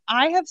 Jamie,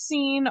 I have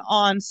seen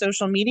on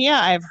social media,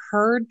 I've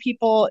heard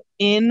people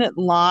in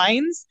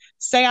lines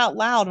say out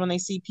loud when they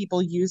see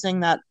people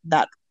using that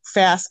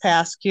fast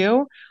pass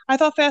queue, I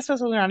thought fast pass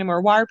wasn't around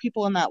anymore. Why are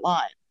people in that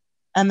line?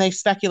 And they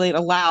speculate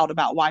aloud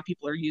about why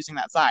people are using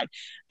that side.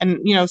 And,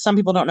 some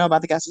people don't know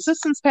about the guest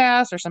assistance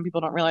pass, or some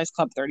people don't realize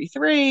Club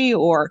 33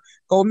 or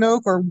Golden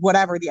Oak or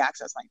whatever the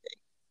access might be.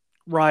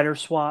 Rider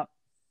Swap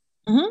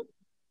mm-hmm.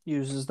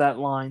 uses that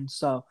line.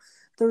 So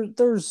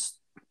there's,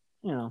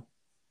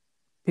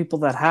 people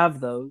that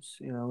have those,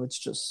 it's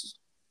just,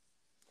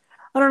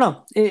 I don't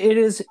know. It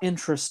is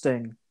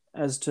interesting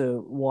as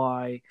to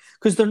why,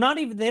 because they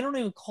don't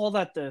even call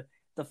that the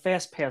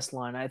fast pass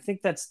line. I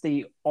think that's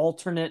the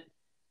alternate.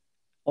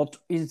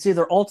 It's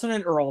either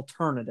alternate or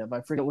alternative.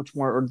 I forget which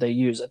word they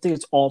use. I think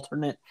it's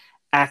alternate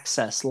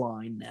access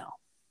line now.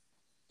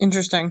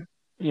 Interesting.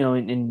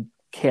 In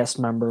cast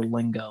member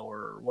lingo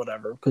or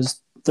whatever,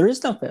 because there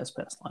is no fast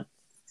pass line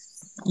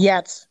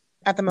yet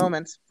at the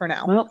moment. For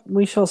now, well,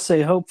 we shall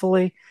see.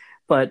 Hopefully.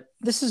 But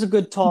this is a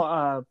good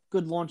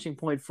good launching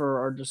point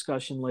for our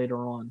discussion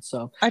later on.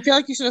 So I feel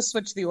like you should have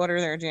switched the order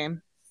there, James.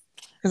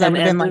 Because that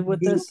would have been with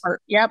this.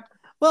 Yep.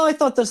 Well, I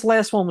thought this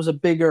last one was a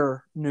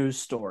bigger news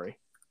story.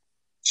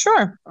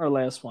 Sure. Our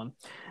last one.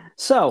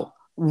 So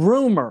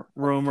rumor.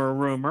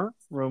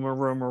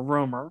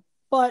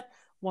 But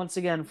once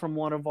again, from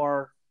one of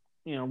our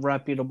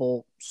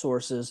reputable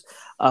sources,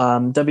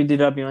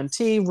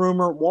 WDWNT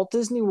rumor Walt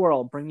Disney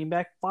World bringing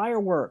back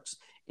fireworks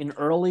in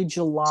early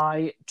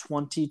July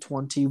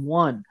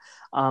 2021.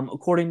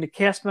 According to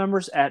cast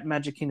members at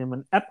Magic Kingdom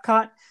and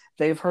Epcot,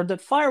 they've heard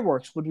that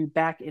fireworks would be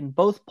back in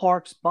both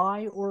parks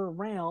by or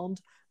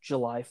around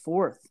July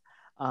 4th.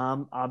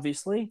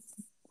 Obviously,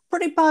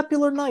 pretty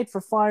popular night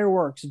for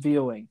fireworks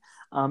viewing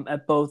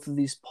at both of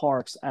these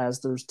parks,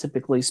 as there's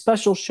typically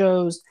special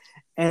shows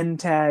and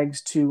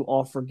tags to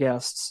offer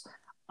guests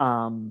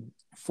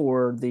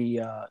for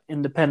the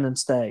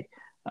Independence Day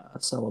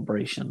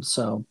celebration.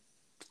 So,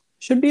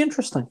 should be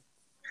interesting.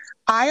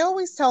 I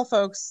always tell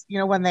folks,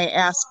 when they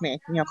ask me,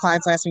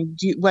 clients ask me,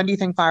 when do you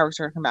think fireworks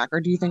are going to come back, or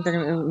do you think they're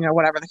going to,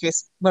 whatever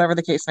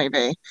the case may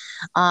be.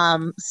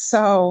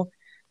 So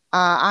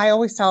I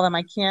always tell them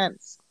I can't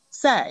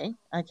say,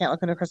 I can't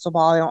look into a crystal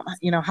ball. I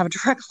don't, have a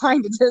direct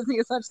line to Disney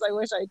as much as I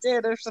wish I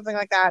did, or something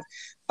like that.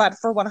 But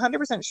for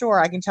 100% sure,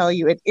 I can tell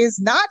you it is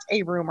not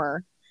a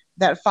rumor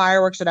that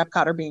fireworks at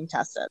Epcot are being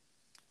tested.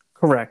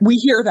 Correct. We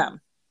hear them.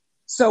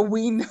 So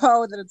we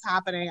know that it's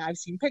happening. I've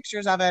seen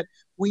pictures of it.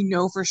 We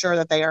know for sure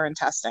that they are in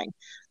testing.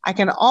 I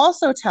can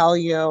also tell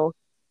you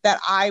that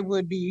I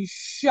would be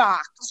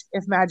shocked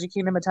if Magic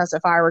Kingdom had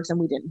tested fireworks and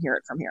we didn't hear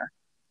it from here.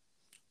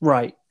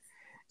 Right.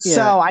 Yeah.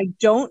 So I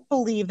don't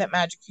believe that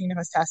Magic Kingdom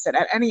has tested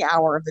at any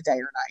hour of the day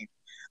or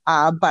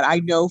night. But I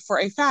know for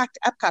a fact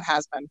Epcot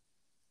has been.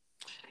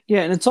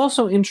 Yeah, and it's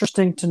also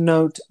interesting to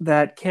note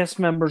that cast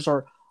members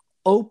are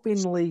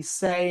openly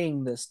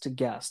saying this to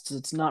guests.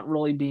 It's not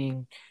really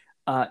being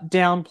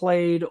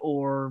downplayed,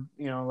 or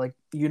like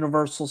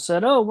Universal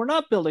said, "Oh, we're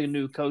not building a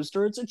new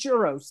coaster; it's a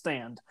churro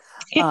stand."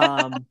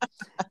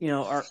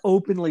 Are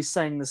openly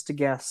saying this to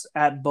guests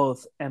at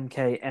both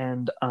MK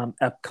and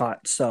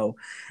Epcot. So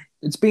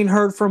it's being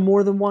heard from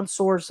more than one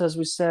source, as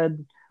we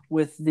said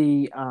with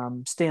the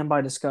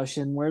standby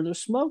discussion. Where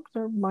there's smoke,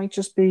 there might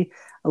just be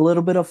a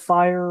little bit of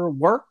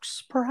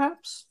fireworks,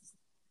 perhaps.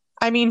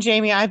 I mean,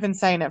 Jamie, I've been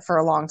saying it for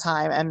a long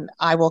time, and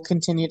I will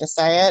continue to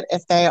say it.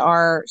 If they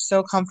are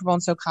so comfortable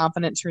and so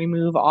confident to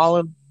remove all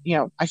of,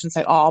 I shouldn't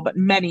say all, but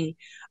many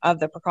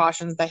of the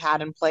precautions they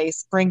had in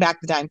place, bring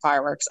back the dang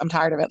fireworks. I'm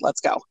tired of it. Let's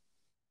go.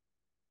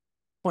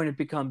 Point, it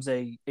becomes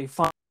a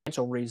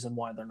financial reason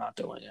why they're not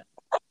doing it.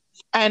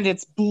 And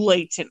it's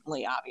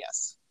blatantly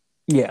obvious.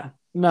 Yeah.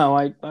 No,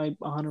 I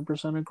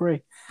 100%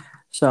 agree.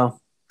 So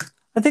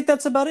I think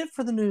that's about it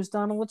for the news,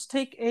 Donald. Let's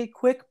take a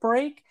quick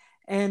break,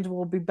 and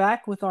we'll be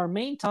back with our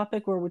main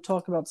topic, where we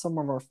talk about some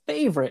of our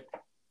favorite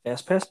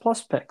Fastpass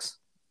Plus picks.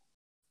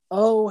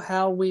 Oh,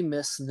 how we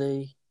miss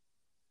thee.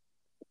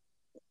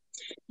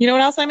 You know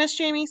what else I miss,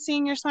 Jamie?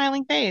 Seeing your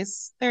smiling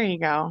face. There you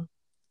go.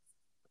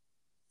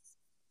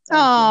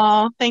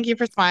 Thank you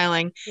for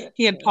smiling.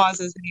 He had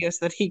paused his video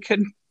so that he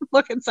could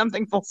look at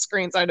something full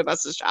screen, so I had to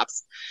bust his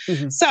chops.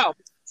 Mm-hmm. So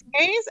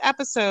today's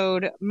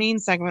episode main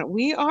segment,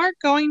 we are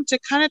going to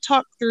kind of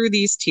talk through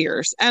these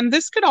tiers, and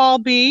this could all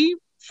be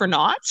for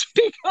naught,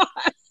 because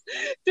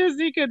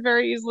Disney could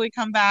very easily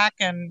come back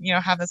and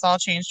have this all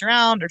changed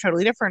around, or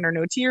totally different, or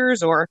no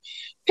tiers, or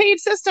paid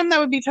system that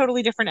would be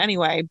totally different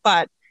anyway.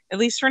 But at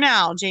least for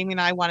now, Jamie and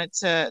I wanted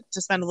to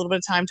spend a little bit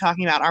of time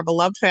talking about our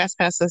beloved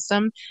Fastpass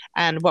system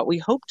and what we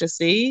hope to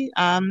see,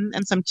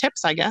 and some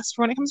tips, I guess,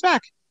 for when it comes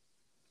back.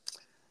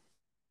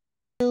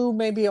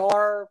 Maybe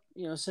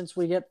since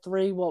we get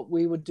 3, what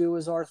we would do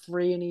is our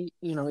 3 in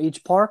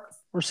each park,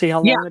 or see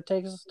how long it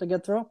takes us to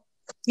get through.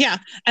 Yeah.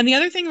 And the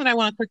other thing that I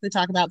want to quickly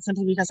talk about,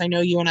 simply because I know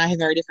you and I have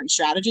very different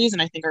strategies,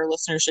 and I think our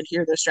listeners should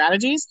hear those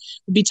strategies,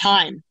 would be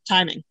timing.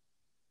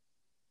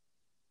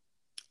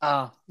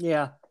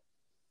 Yeah.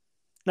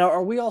 Now,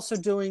 are we also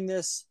doing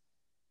this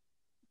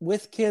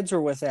with kids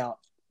or without?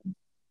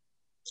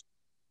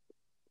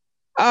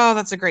 Oh,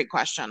 that's a great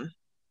question.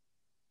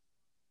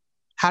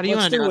 How do you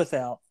want to do it?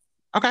 Without.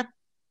 Okay.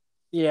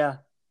 Yeah,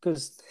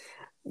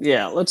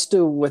 let's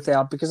do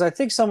without, because I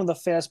think some of the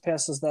fast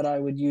passes that I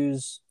would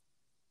use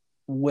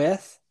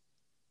with,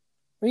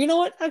 or you know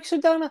what?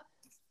 Actually, Donna,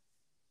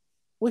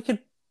 we could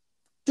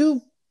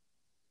do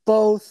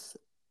both.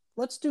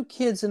 Let's do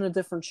kids in a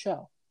different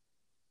show.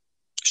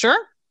 Sure.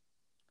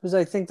 Because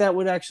I think that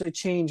would actually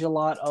change a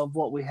lot of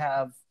what we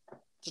have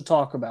to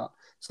talk about.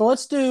 So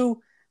let's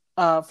do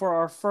for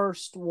our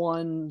first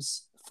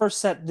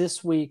set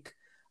this week.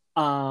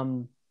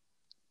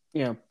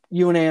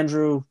 You and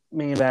Andrew,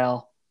 me and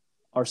Val,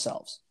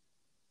 ourselves.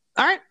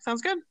 All right,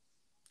 sounds good.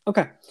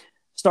 Okay,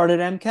 start at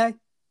MK.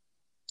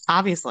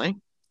 Obviously,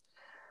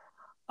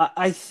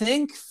 I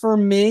think for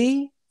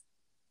me,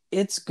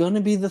 it's going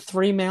to be the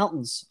 3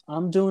 mountains.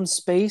 I'm doing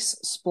Space,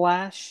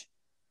 Splash.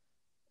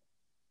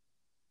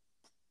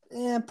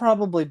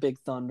 Probably Big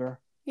Thunder.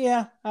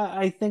 Yeah,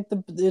 I think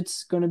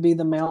it's going to be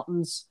the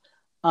mountains.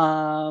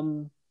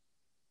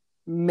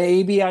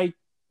 Maybe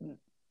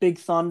Big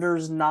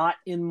Thunder's not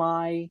in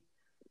my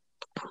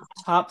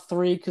top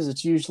 3, because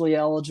it's usually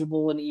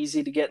eligible and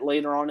easy to get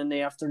later on in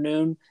the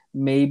afternoon.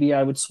 Maybe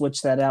I would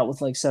switch that out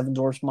with like Seven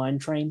Dwarfs Mine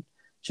Train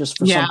just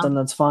for Yeah. something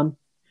that's fun.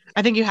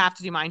 I think you have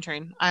to do Mine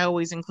Train. I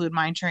always include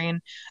Mine Train.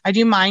 I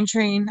do Mine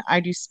Train, I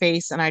do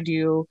Space, and I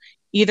do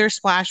either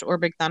Splash or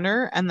Big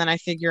Thunder. And then I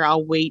figure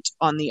I'll wait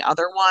on the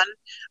other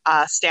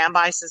one.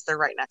 Standby since they're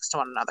right next to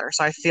one another.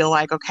 So I feel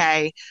like,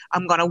 okay,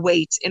 I'm going to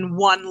wait in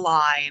one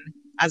line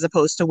as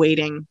opposed to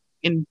waiting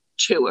in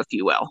two, if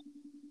you will.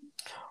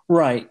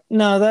 Right.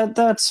 No,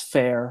 that's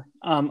fair.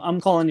 I'm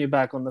calling you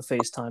back on the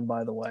FaceTime,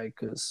 by the way,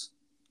 because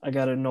I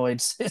got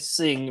annoyed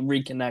seeing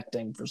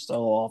reconnecting for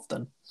so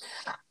often.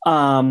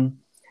 Um,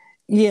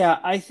 yeah,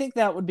 I think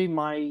that would be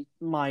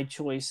my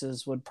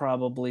choices would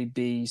probably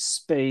be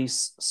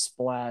Space,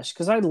 Splash,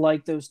 because I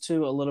like those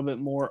two a little bit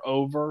more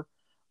over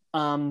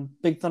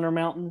Big Thunder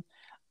Mountain.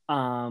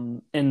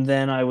 And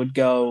then I would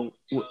go.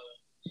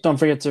 Don't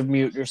forget to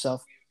mute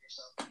yourself.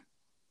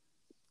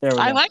 There we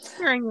I go. like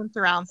hearing in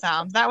surround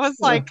sound. That was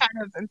Yeah. like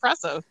kind of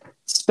impressive.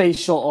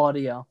 Spatial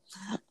audio.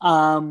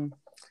 Um,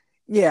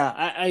 yeah,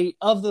 I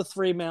of the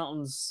three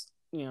mountains,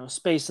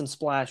 Space and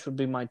Splash would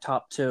be my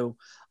top two.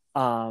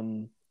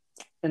 And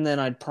then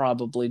I'd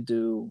probably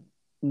do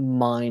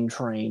Mine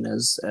Train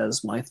as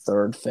my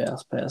third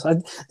fast pass.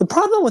 The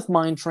problem with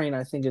Mine Train,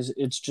 I think, is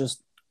it's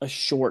just a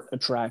short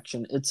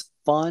attraction. It's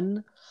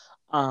fun,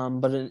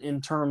 but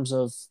in terms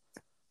of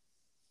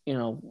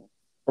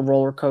a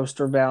roller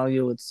coaster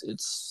value,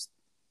 it's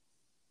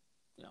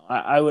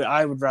I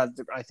would rather,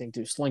 I think,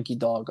 do Slinky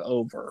Dog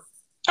over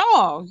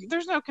Oh,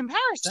 there's no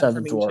comparison for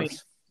Seven me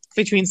Dwarfs.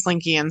 between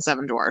Slinky and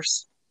Seven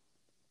Dwarfs.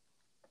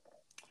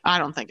 I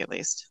don't think, at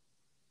least.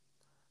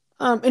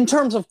 In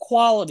terms of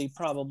quality,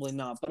 probably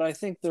not, but I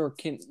think they're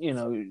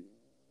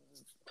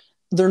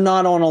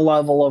not on a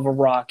level of a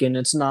Rockin'.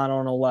 It's not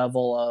on a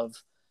level of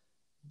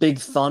Big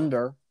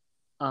Thunder.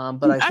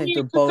 But I I think mean,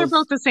 they're they're both,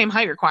 both the same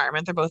height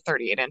requirement. They're both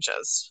 38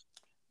 inches.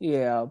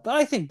 yeah. But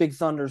I think Big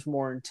Thunder's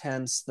more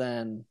intense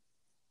than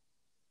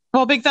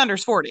Well, Big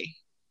Thunder's 40.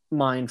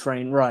 Mine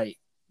Train, right?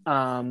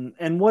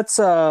 And what's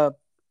oh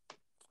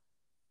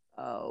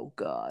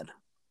God,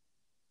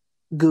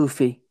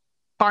 Goofy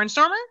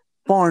Barnstormer?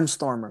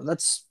 Barnstormer.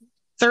 That's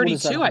what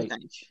is that 32, I height?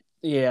 think.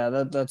 Yeah,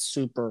 that's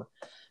super.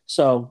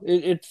 So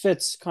it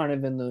fits kind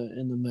of in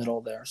the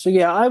middle there. So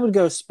yeah, I would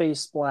go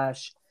Space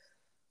Splash,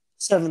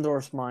 Seven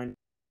Dwarfs Mine,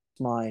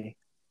 my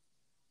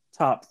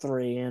top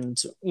three,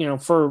 and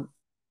for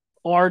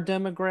our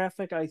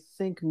demographic, I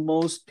think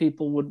most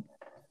people would,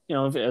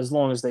 as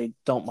long as they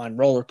don't mind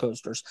roller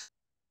coasters,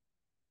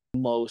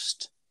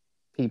 most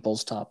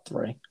people's top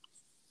three.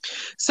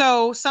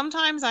 So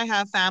sometimes I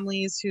have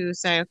families who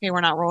say, okay,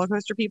 we're not roller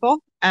coaster people.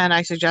 And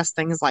I suggest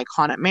things like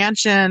Haunted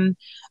Mansion,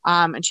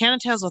 Enchanted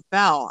Tales with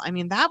Belle. I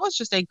mean, that was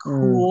just a Mm,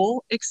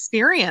 cool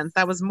experience.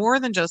 That was more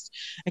than just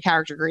a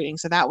character greeting.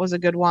 So that was a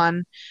good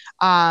one.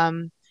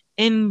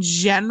 In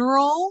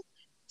general,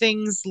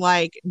 things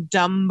like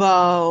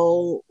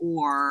Dumbo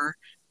or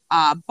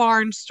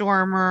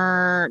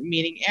Barnstormer,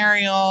 meeting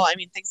Ariel. I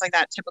mean, things like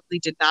that typically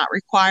did not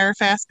require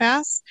Fast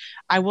Pass.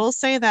 I will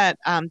say that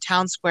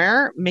Town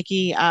Square,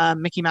 Mickey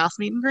Mouse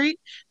meet and greet,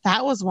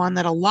 that was one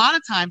that a lot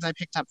of times I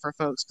picked up for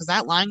folks because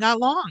that line got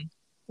long.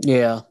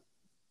 yeah,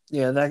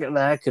 yeah,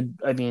 that could,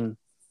 I mean,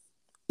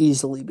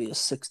 easily be a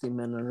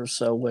 60-minute or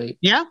so wait.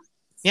 Yeah,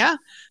 yeah.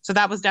 So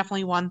that was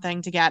definitely one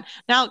thing to get.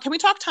 Now, can we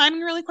talk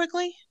timing really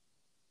quickly?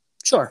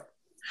 Sure.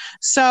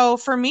 So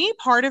for me,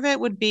 part of it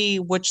would be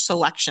which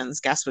selections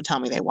guests would tell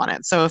me they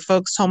wanted. So if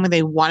folks told me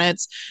they wanted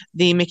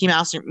the Mickey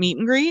Mouse meet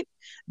and greet,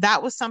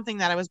 that was something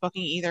that I was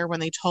booking either when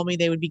they told me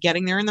they would be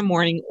getting there in the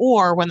morning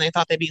or when they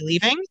thought they'd be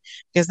leaving,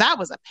 because that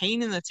was a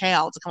pain in the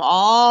tail to come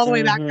all the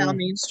way back down Mm-hmm.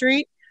 Main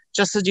Street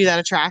just to do that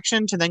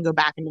attraction to then go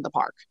back into the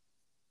park.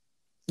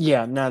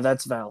 Yeah, no,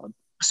 that's valid.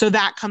 So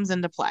that comes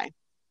into play.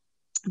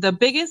 The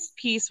biggest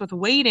piece with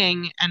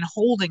waiting and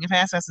holding a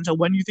fast pass until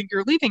when you think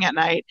you're leaving at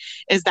night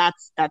is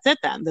that's it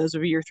then. Those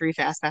would be your three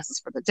fast passes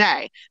for the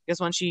day.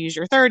 Because once you use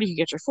your third, you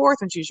get your fourth.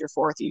 Once you use your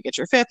fourth, you get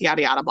your fifth,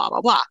 yada yada, blah,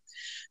 blah, blah.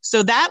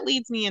 So that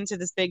leads me into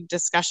this big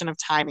discussion of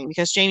timing.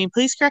 Because Jamie,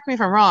 please correct me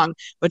if I'm wrong,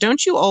 but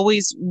don't you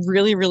always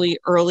really, really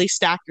early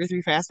stack your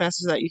three fast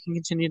passes so that you can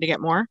continue to get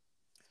more?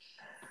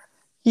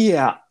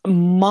 Yeah,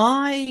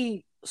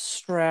 my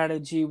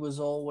strategy was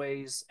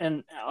always,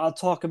 and I'll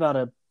talk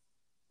about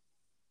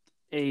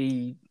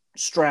a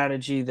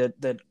strategy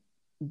that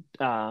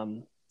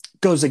um,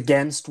 goes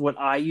against what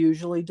I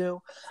usually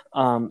do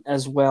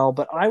as well.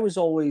 But I was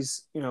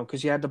always,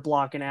 because you had to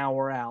block an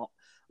hour out,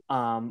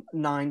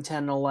 9,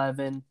 10,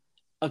 11,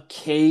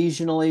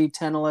 occasionally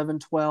 10, 11,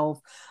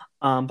 12.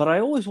 But I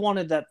always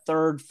wanted that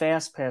third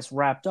fast pass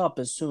wrapped up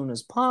as soon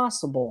as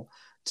possible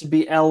to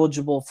be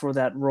eligible for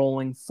that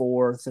rolling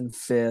fourth and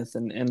fifth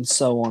and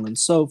so on and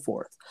so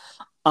forth.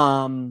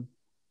 Um,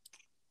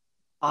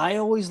 I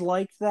always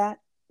liked that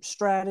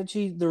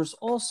strategy. There's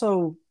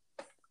also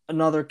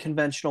another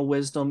conventional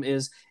wisdom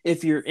is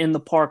if you're in the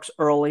parks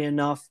early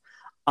enough,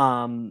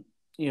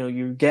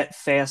 you get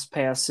fast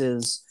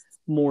passes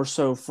more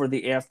so for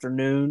the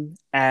afternoon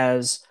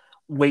as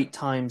wait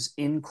times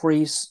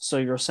increase. So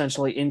you're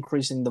essentially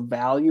increasing the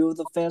value of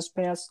the fast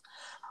pass.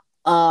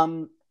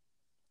 Um,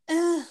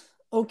 eh,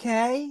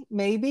 okay,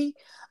 maybe.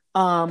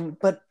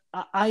 But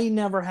I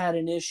never had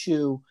an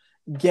issue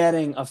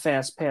getting a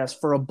fast pass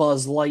for a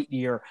Buzz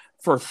Lightyear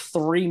for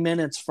 3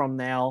 minutes from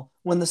now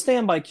when the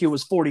standby queue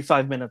was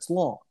 45 minutes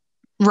long.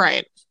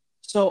 Right.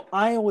 So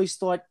I always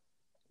thought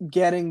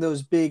getting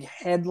those big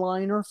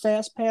headliner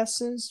fast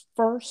passes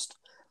first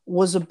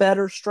was a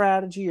better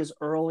strategy as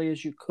early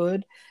as you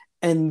could,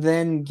 and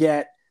then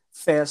get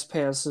fast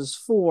passes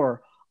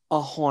for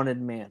a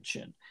haunted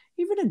mansion,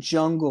 even a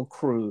jungle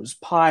cruise,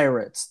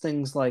 pirates,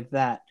 things like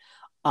that.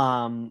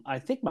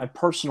 I think my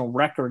personal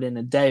record in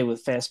a day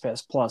with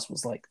FastPass Plus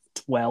was like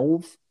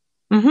 12.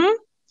 Mm-hmm.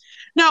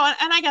 No,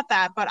 and I get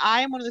that, but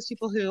I am one of those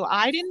people who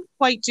I didn't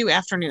quite do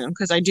afternoon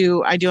because I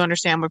do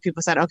understand where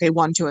people said, okay,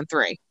 one, two, and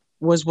three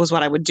was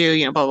what I would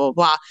do, blah, blah,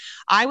 blah.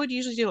 I would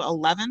usually do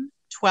 11,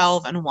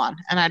 12, and one.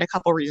 And I had a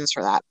couple reasons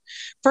for that.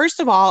 First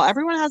of all,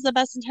 everyone has the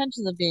best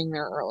intentions of being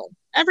there early.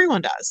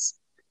 Everyone does.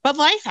 But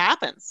life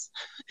happens.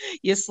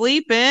 You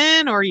sleep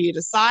in or you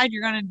decide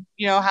you're going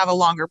to, have a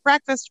longer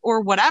breakfast or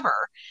whatever.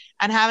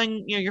 And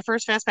having, your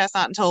first fast pass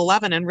not until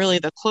 11 and really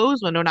the close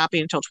window not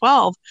being until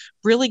 12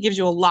 really gives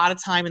you a lot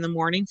of time in the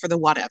morning for the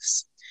what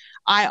ifs.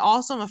 I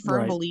also am a firm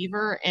Right.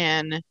 believer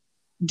in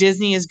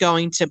Disney is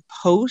going to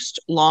post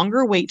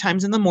longer wait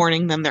times in the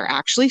morning than they're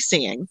actually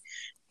seeing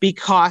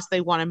because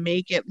they want to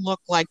make it look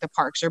like the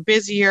parks are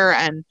busier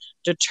and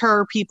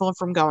deter people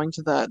from going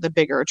to the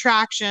bigger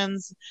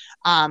attractions.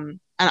 And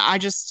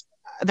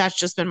that's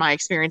just been my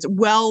experience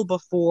well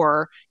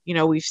before,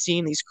 we've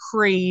seen these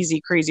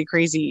crazy, crazy,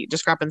 crazy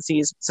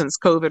discrepancies since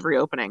COVID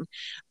reopening.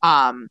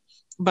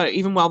 But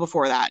even well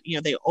before that,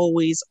 they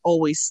always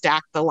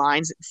stacked the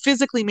lines,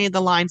 physically made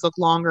the lines look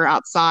longer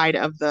outside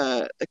of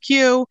the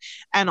queue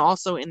and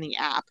also in the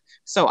app.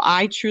 So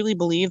I truly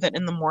believe that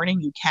in the morning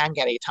you can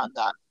get a ton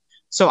done.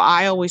 So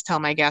I always tell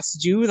my guests,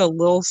 do the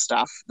little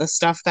stuff, the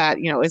stuff that,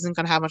 isn't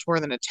going to have much more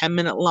than a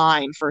 10-minute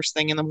line first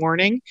thing in the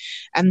morning.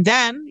 And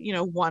then,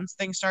 once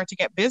things start to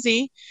get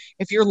busy,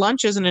 if your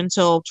lunch isn't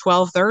until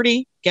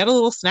 12:30, get a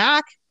little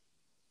snack,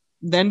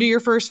 then do your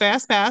first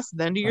fast pass,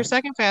 then do your Right.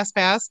 second fast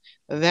pass,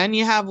 then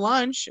you have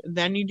lunch,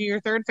 then you do your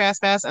third fast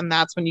pass, and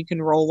that's when you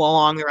can roll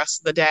along the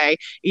rest of the day,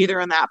 either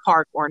in that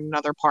park or in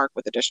another park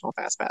with additional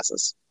fast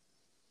passes.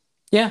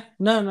 Yeah,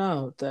 no,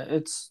 no,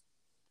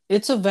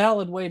 it's a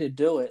valid way to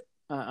do it.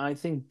 I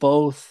think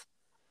both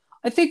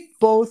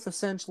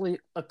essentially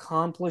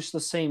accomplish the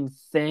same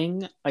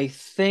thing. I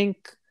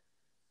think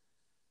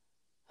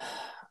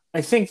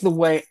the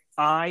way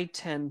I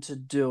tend to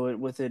do it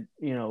with it,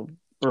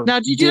 or Now,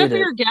 do you do that did for it,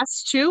 your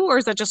guests too, or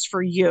is that just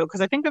for you? Because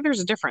I think that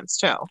there's a difference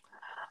too.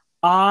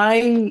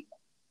 I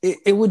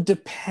it would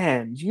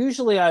depend.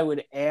 Usually I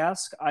would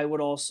ask, I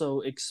would also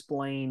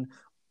explain,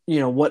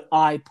 what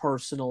I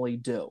personally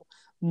do.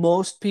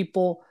 Most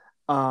people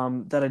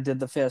that I did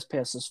the fast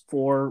passes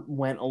for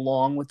went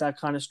along with that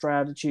kind of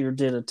strategy or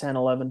did a 10,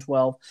 11,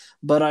 12.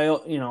 But I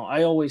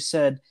always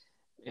said,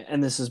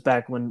 and this is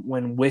back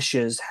when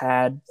Wishes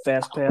had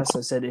fast pass,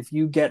 I said, if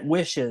you get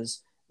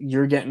Wishes,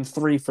 you're getting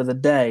three for the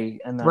day,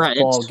 and that's Right.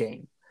 ball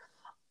game.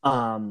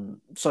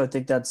 So I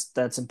think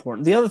that's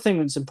important. The other thing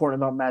that's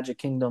important about Magic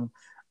Kingdom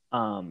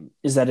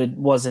is that it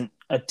wasn't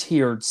a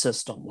tiered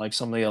system like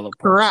some of the other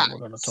parks that we're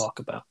going to Correct. talk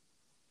about.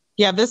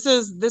 Yeah, this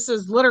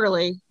is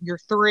literally your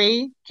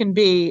three can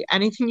be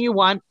anything you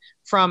want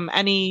from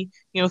any,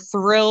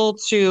 thrill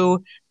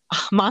to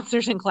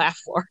monsters in class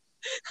floor.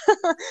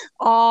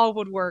 All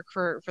would work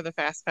for the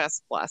Fast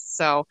Pass Plus.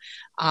 So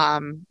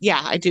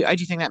yeah, I do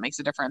think that makes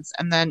a difference.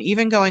 And then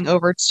even going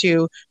over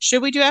to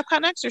should we do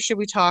Epcot next or should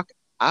we talk?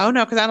 Oh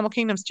no, because Animal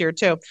Kingdom's tiered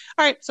too. All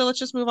right, so let's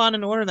just move on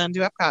in order then.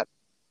 Do Epcot.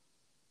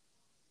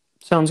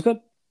 Sounds good.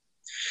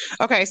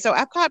 Okay, so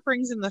Epcot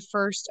brings in the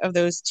first of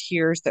those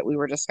tiers that we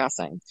were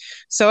discussing.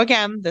 So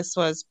again, this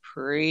was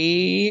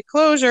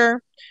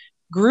pre-closure.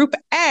 Group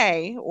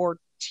A or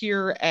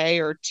tier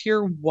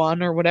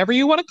one or whatever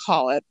you want to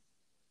call it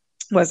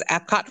was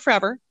Epcot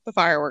Forever, the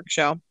fireworks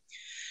show.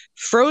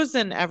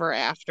 Frozen Ever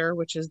After,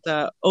 which is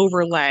the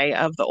overlay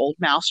of the old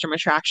Maelstrom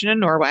attraction in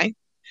Norway.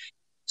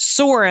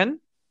 Soarin'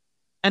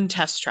 and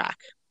Test Track.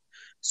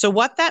 So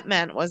what that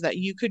meant was that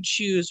you could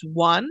choose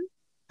one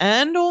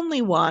and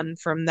only one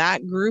from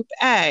that group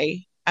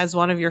A as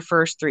one of your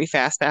first three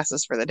fast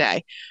passes for the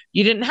day.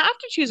 You didn't have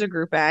to choose a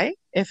group A.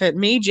 If it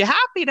made you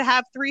happy to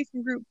have three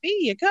from group B,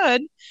 you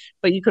could,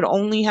 but you could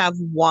only have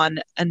one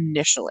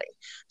initially.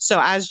 So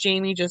as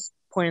Jamie just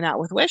pointed out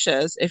with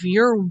Wishes, if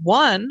your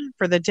one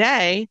for the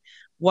day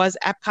was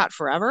Epcot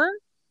Forever,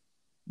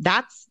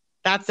 that's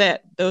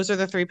it. Those are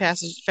the three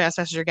fast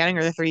passes you're getting,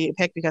 or the three you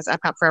pick because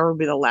Epcot Forever would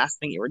be the last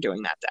thing you were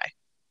doing that day.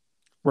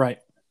 Right.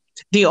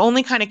 The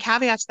only kind of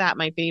caveat to that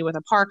might be with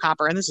a park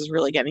hopper, and this is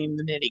really getting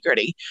into the nitty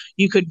gritty.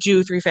 You could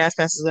do three fast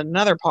passes in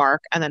another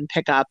park and then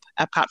pick up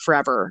Epcot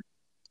Forever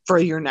for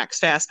your next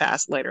fast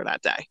pass later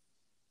that day.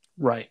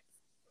 Right.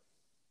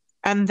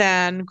 And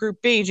then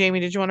Group B, Jamie,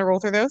 did you want to roll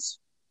through those?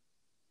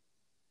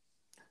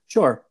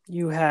 Sure.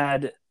 You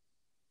had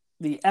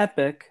the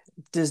epic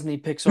Disney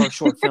Pixar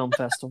Short Film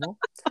Festival.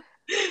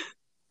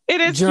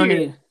 It is cute.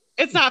 Journey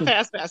It's not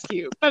fast pass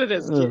cute, but it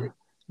is cute.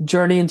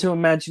 Journey into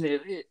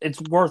Imagination.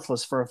 It's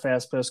worthless for a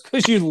fast pass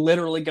because you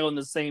literally go in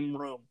the same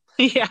room.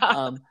 Yeah.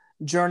 Um,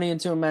 Journey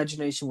into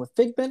Imagination with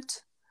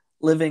Figment,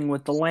 Living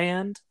with the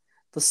Land,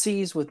 The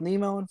Seas with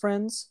Nemo and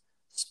Friends,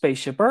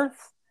 Spaceship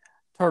Earth,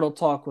 Turtle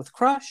Talk with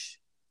Crush,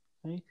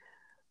 okay?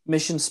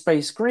 Mission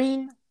Space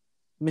Green,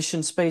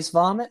 Mission Space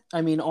Vomit.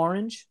 I mean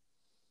Orange.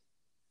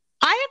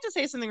 I have to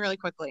say something really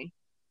quickly.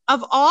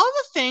 Of all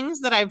the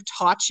things that I've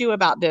taught you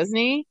about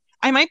Disney,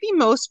 I might be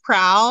most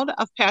proud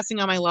of passing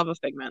on my love of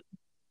Figment.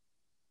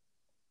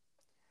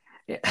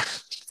 Yeah.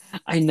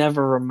 I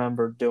never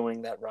remember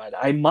doing that ride.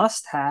 I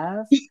must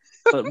have,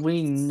 but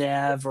we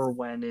never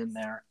went in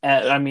there.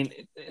 I mean,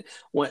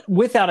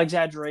 without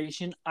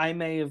exaggeration, I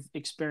may have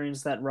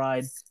experienced that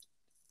ride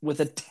with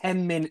a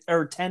 10-minute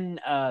or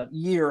 10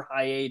 year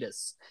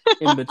hiatus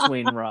in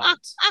between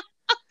rides.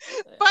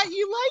 But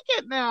you like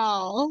it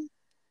now.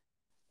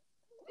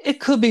 It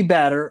could be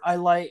better. I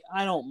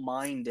don't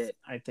mind it.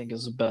 I think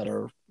is a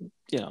better,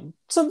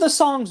 so the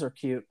songs are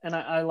cute and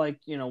I like,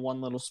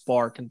 One Little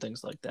Spark and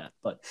things like that.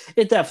 But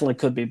it definitely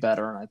could be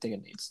better and I think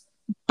it needs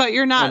But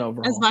you're an not as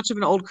overhaul. much of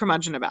an old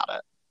curmudgeon about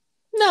it.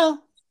 No.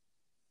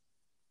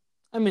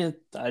 I mean,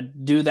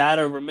 I'd do that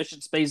over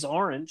Mission Space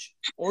Orange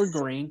or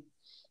Green.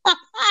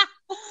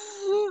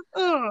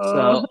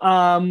 Oh.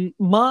 So,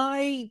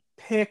 my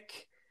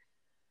pick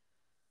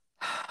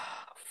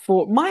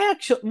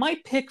my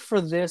pick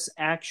for this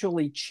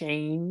actually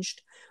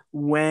changed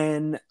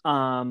when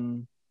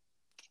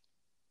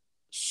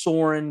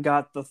Soren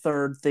got the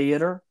third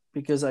theater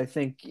because I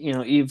think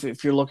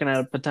if you're looking at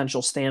a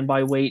potential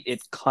standby wait,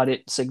 it cut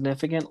it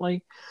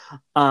significantly.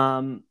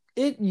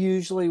 It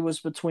usually was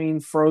between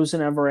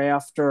Frozen Ever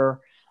After,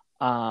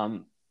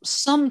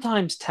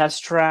 sometimes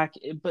Test Track,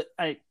 but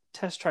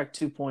Test Track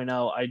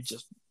 2.0 I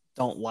just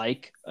don't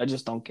like. I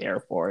just don't care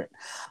for it.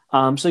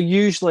 So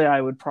usually I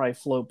would probably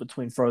float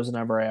between Frozen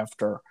Ever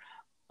After,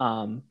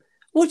 um,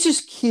 which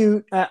is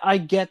cute. I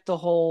get the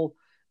whole,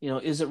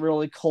 is it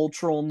really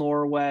cultural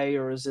Norway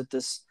or is it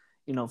this,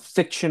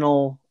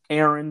 fictional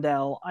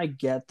Arendelle? I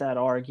get that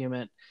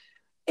argument.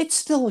 It's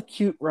still a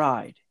cute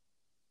ride.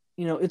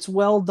 It's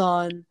well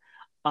done.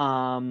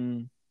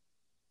 Um,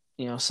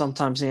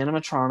 sometimes the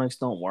animatronics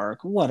don't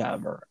work.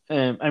 Whatever.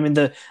 I mean,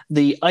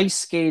 the ice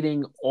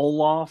skating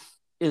Olaf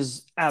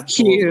is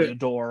absolutely Cute.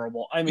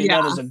 adorable. I mean,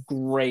 Yeah. that is a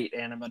great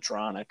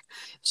animatronic.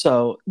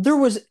 So there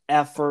was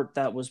effort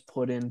that was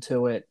put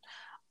into it.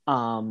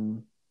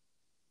 Um,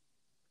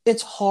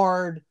 it's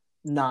hard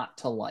not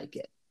to like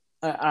it.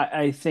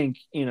 I think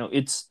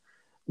it's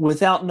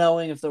without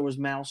knowing if there was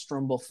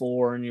Maelstrom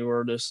before and you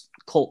were this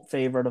cult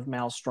favorite of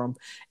Maelstrom,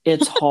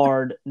 it's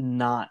hard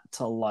not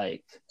to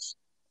like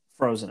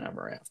Frozen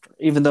Ever After.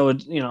 Even though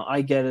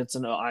I get it's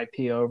an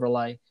IP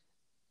overlay,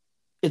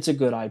 it's a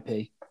good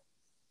IP.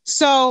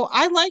 So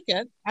I like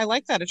it. I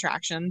like that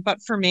attraction.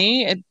 But for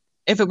me,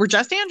 if it were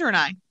just Andrew and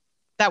I,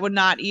 that would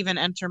not even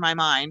enter my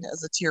mind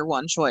as a tier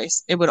one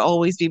choice. It would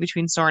always be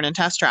between Soren and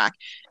Test Track.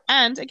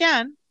 And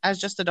again, as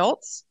just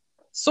adults,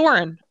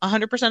 Soren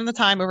 100% of the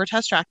time over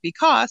Test Track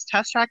because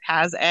Test Track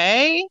has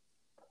a,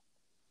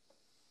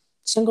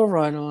 Single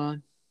ride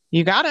on.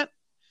 you got it.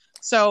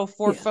 So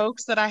for Yeah.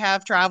 folks that I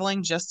have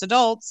traveling just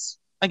adults,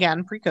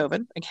 again,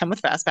 pre-COVID, again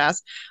with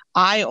Fastpass,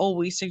 I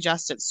always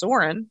suggested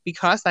Soren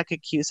because that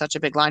could queue such a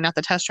big line. Not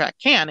the Test Track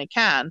it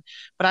can,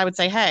 but I would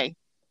say, hey,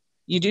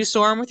 you do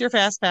Soren with your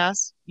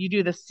Fastpass, you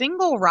do the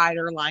single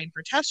rider line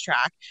for Test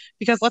Track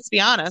because let's be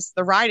honest,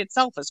 the ride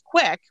itself is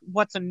quick.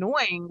 What's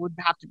annoying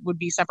would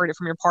be separated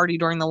from your party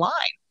during the line.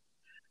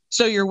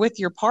 So you're with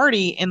your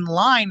party in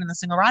line in the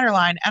single rider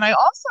line. And I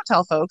also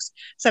tell folks,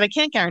 said I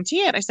can't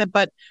guarantee it. I said,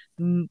 but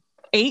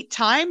 8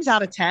 times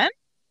out of 10,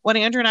 when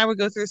Andrew and I would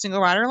go through the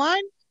single rider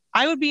line,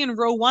 I would be in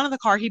row one of the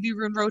car. He'd be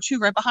in row two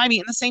right behind me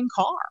in the same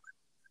car.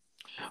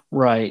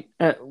 Right.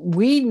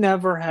 We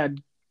never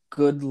had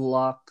good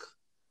luck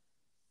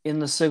in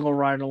the single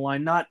rider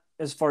line, not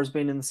as far as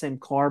being in the same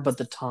car, but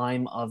the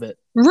time of it.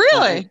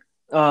 Really?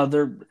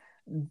 They're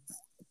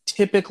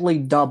typically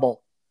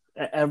double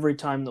every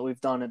time that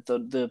we've done it,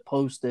 the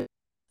posted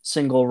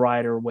single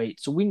rider wait.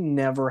 So we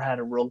never had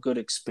a real good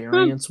Hmm.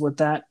 experience with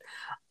that.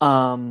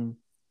 Um,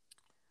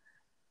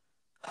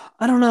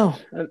 I don't know.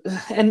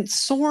 And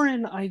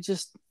Soren,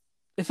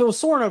 if it was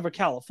Soren over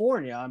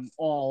California, I'm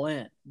all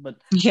in. But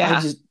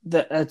Yeah.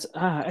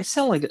 I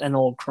sound like an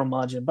old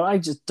curmudgeon, but I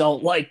just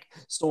don't like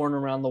Soren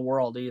around the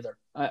world either.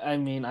 I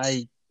mean,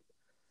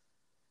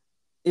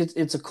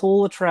 it's a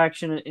cool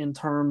attraction in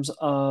terms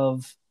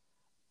of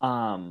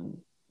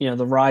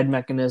the ride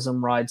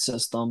mechanism, ride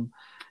system,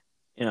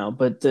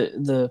 but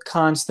the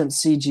constant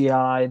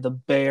CGI, the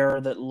bear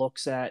that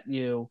looks at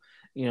you,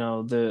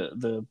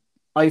 the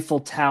Eiffel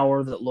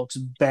Tower that looks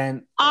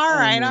bent. All I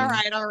right, all mean,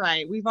 right, all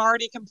right. We've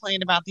already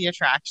complained about the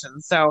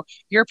attractions. So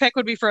your pick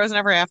would be Frozen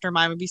Ever After.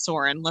 Mine would be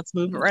Soren. Let's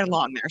move it right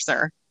along there,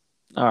 sir.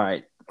 all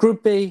right.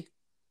 Group B,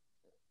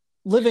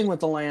 Living with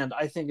the Land,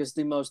 I think is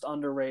the most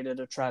underrated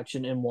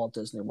attraction in Walt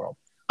Disney World.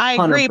 I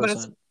agree, but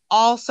it's 100%.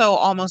 also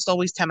almost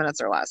always 10 minutes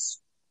or less.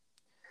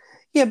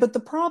 Yeah, but the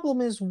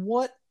problem is,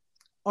 what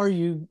are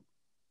you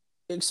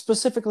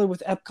specifically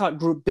with Epcot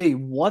Group B,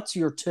 what's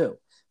your two?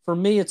 For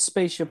me, it's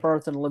Spaceship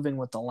Earth and Living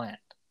with the Land.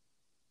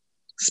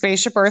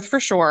 Spaceship Earth for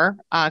sure,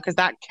 because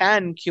that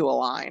can queue a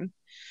line.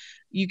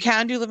 You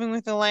can do Living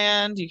with the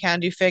Land, you can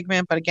do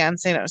Figment, but again,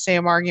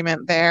 same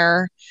argument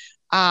there.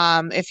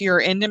 If you're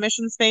into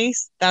Mission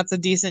Space, that's a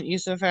decent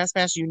use of a fast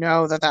pass. You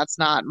know that that's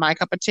not my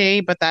cup of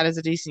tea, but that is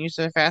a decent use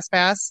of a fast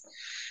pass.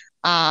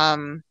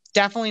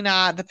 Definitely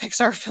not the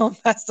Pixar Film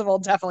Festival.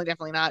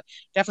 Definitely not.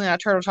 Definitely not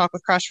Turtle Talk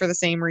with Crush for the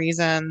same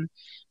reason.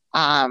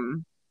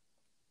 Um,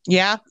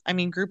 yeah, I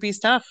mean, Group B's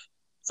tough.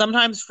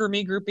 Sometimes for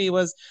me, Group B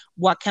was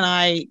what can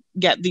I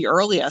get the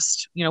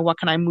earliest? What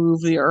can I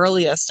move the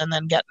earliest and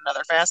then get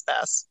another fast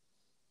pass?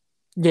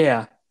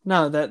 Yeah,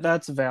 no,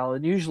 that's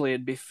valid. Usually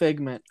it'd be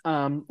Figment.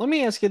 Let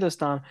me ask you this,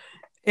 Don.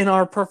 In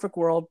our perfect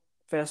world,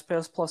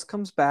 FastPass Plus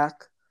comes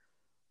back.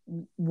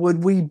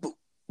 Would we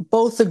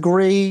both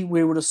agree?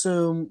 We would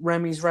assume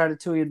Remy's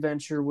Ratatouille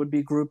Adventure would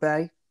be Group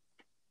A.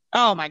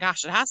 Oh my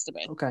gosh, it has to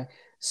be. Okay.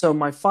 So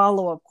my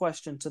follow-up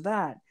question to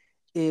that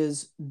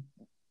is,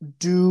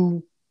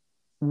 do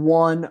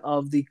one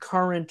of the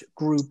current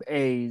Group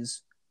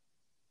A's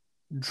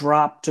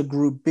drop to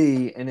Group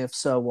B? And if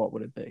so, what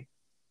would it be?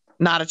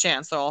 Not a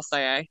chance. They'll all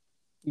stay A.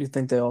 You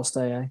think they all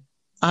stay A?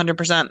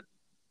 100%.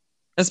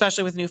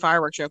 Especially with new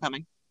fireworks show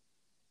coming.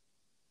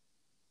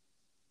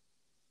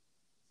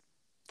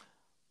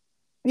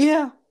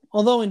 Yeah.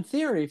 Although in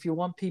theory, if you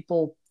want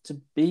people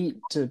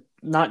to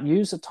not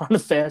use a ton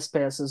of fast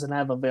passes and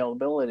have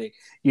availability,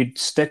 you'd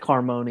stick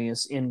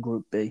Harmonious in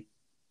Group B.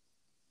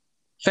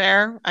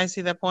 Fair. I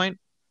see that point.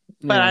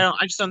 But Yeah.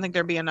 I just don't think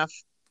there'd be enough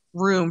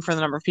room for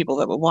the number of people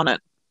that would want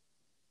it.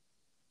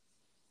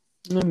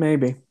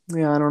 Maybe.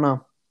 Yeah, I don't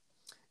know.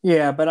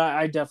 Yeah, but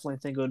I definitely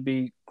think it would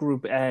be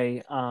Group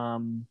A.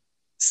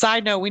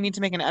 Side note, we need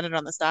to make an edit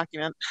on this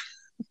document.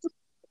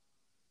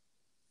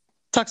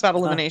 Talks about uh,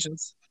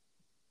 eliminations.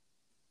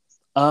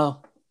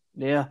 oh,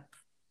 yeah.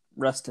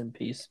 Rest in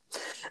peace.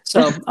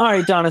 So, all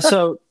right, Donna.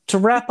 So to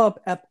wrap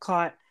up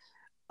Epcot,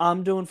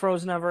 I'm doing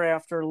Frozen Ever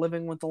After,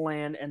 Living with the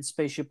Land, and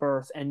Spaceship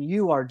Earth, and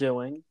you are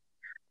doing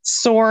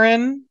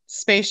Soarin',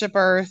 Spaceship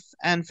Earth,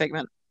 and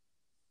Figment.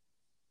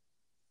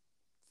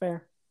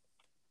 fair.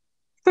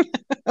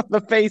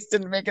 The face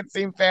didn't make it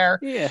seem fair.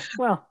 Yeah,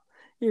 well,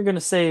 you're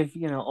gonna save,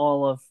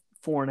 all of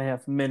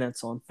 4.5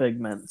 minutes on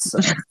Figment. So,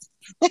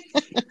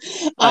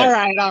 All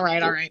right, all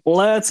right, all right.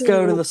 Let's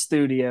go to So, the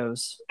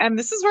studios. and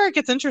this is where it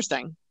gets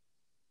interesting.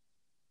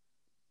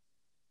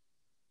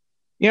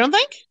 You don't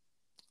think?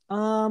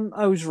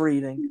 I was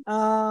reading.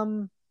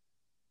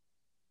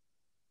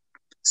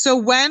 So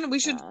when we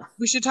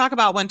should talk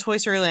about when Toy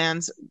Story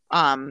Land's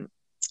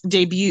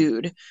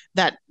debuted,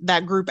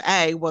 that Group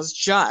A was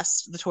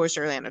just the Toy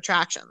Story Land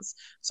attractions.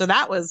 So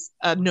that was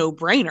a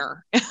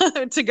no-brainer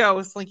to go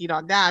with Slinky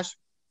Dog Dash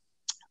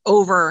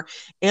over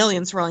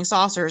Alien Swirling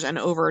Saucers and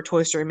over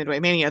Toy Story Midway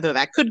Mania, though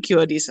that could queue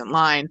a decent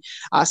line.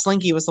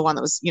 Slinky was the one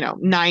that was,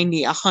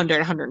 90, 100,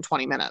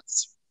 120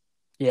 minutes.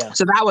 Yeah.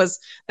 So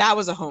that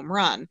was a home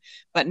run.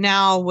 But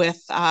now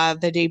with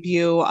the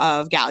debut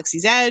of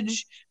Galaxy's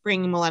Edge,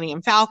 bringing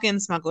Millennium Falcon,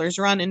 Smuggler's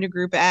Run into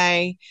Group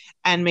A,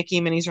 and Mickey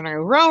and Minnie's Runaway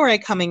Railway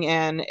coming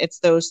in, it's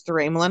those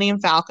three: Millennium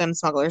Falcon,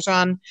 Smuggler's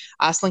Run,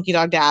 Slinky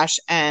Dog Dash,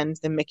 and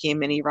the Mickey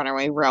and Minnie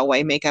Runaway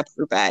Railway make up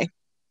Group A.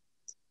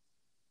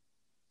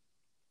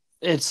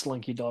 It's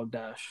Slinky Dog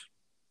Dash.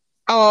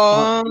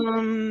 I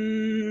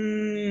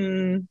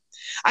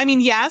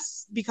mean,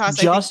 yes, because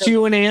just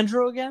you and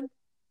Andrew again.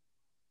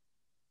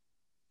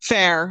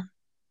 Fair.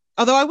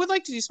 Although I would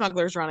like to do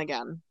Smuggler's Run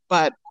again,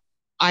 but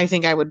I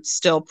think I would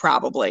still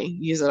probably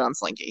use it on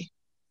Slinky.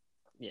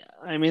 Yeah,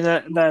 I mean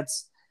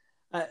that's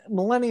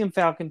Millennium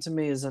Falcon to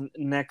me is a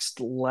next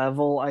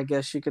level, I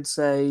guess you could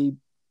say.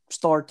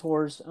 Star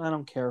Tours, I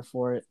don't care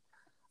for it.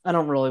 I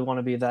don't really want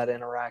to be that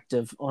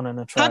interactive on an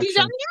attraction. Have you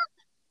done it yet?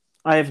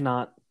 I have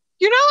not.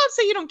 You're not allowed to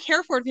say you don't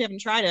care for it if you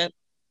haven't tried it.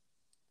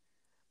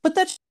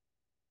 But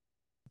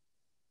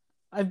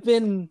I've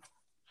been,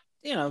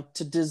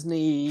 to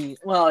Disney.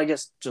 Well, I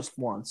guess just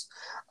once.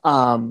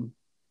 No,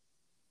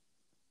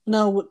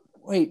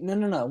 wait,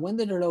 no. When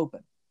did it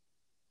open?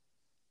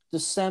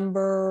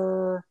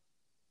 December.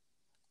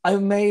 I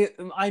may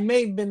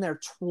have been there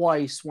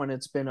twice when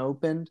it's been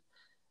opened.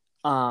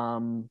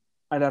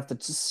 I'd have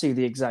to see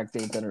the exact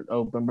date that it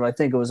opened, but I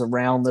think it was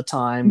around the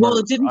time. Well,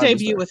 it didn't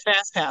debut with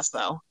Fastpass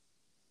though.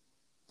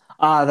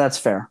 That's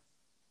fair.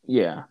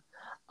 Yeah.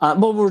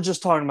 But we're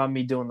just talking about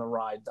me doing the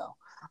ride though.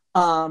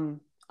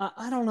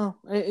 I don't know.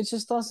 It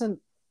just doesn't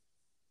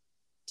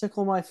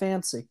tickle my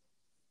fancy.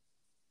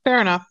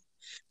 Fair enough.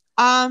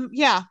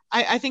 Yeah,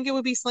 I think it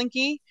would be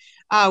Slinky.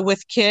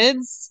 With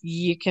kids,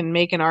 you can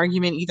make an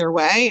argument either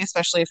way,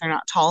 especially if they're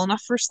not tall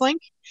enough for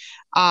Slink.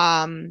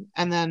 And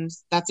then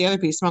that's the other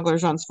piece.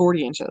 Smuggler's Run's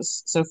 40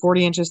 inches. So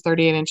 40 inches,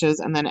 38 inches,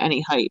 and then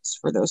any heights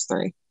for those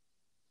three.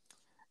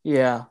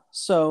 Yeah.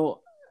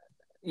 So,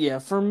 yeah,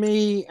 for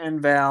me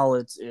and Val,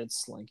 it's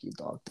Slinky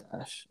Dog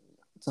Dash.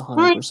 It's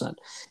 100%. Right.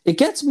 It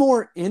gets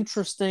more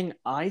interesting,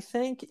 I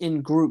think,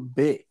 in Group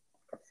B.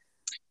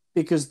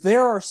 Because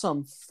there are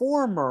some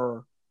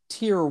former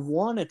tier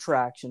 1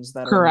 attractions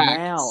that are Correct.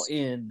 now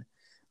in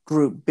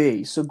Group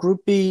B. So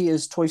Group B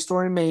is Toy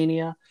Story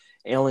Mania,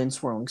 Alien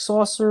Swirling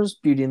Saucers,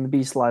 Beauty and the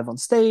Beast live on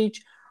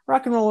stage,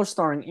 Rock and Roller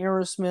starring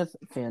Aerosmith,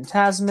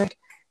 Fantasmic,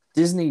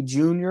 Disney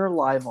Junior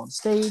live on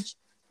stage,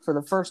 For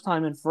the First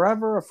Time in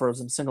Forever, a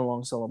Frozen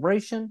sing-along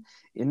celebration,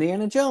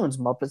 Indiana Jones,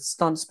 Muppet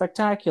Stunt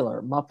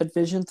Spectacular, Muppet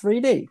Vision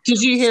 3D.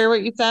 Did you hear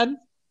what you said?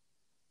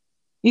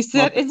 You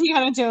said Muppet.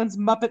 Indiana Jones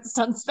Muppet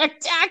Stunt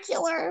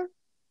Spectacular.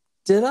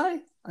 Did I?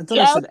 I thought I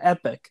Yes. said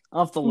epic.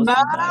 I'll have to No, listen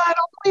back. I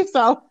don't believe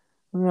so.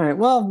 All right.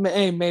 Well,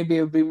 hey, maybe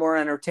it would be more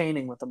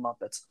entertaining with the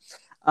Muppets.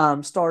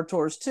 Star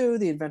Tours 2,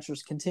 The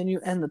Adventures Continue,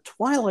 and The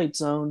Twilight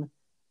Zone,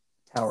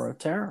 Tower of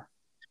Terror.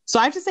 So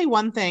I have to say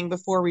one thing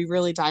before we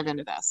really dive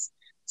into this.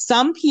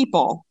 Some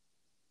people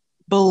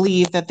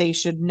believe that they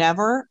should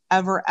never,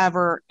 ever,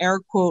 ever, air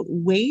quote,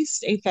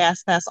 waste a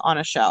fast pass on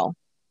a show.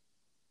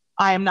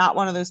 I am not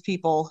one of those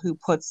people who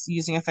puts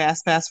using a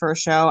fast pass for a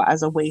show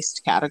as a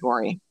waste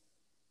category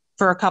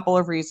for a couple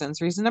of reasons.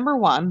 Reason number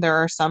one, there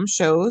are some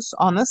shows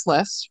on this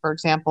list, for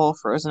example,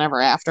 Frozen Ever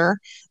After,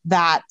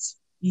 that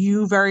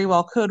you very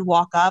well could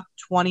walk up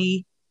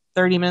 20,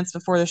 30 minutes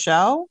before the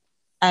show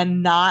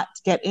and not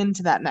get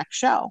into that next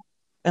show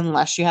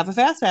unless you have a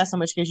fast pass, in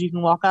which case you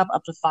can walk up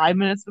to 5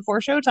 minutes before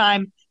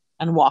showtime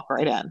and walk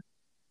right in.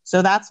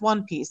 So that's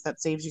one piece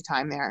that saves you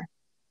time there.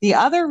 The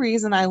other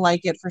reason I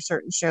like it for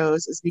certain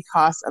shows is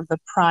because of the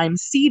prime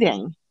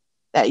seating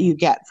that you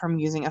get from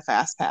using a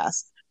fast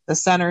pass. The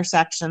center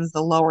sections,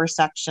 the lower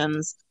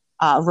sections,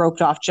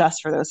 roped off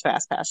just for those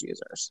fast pass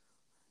users.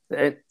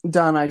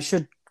 Don, I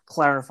should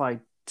clarify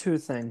two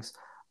things.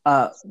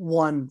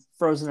 One,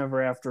 Frozen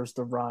Ever After is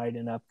the ride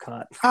in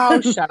Epcot. Oh,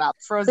 shut up.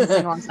 Frozen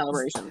Sing-Along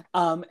Celebration.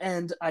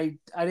 And I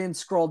didn't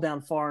scroll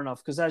down far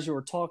enough because as you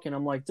were talking,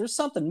 I'm like, there's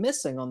something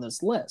missing on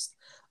this list.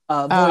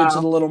 Voyage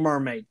of the Little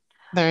Mermaid.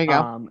 There you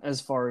go. As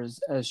far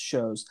as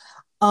shows.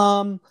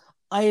 I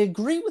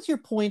agree with your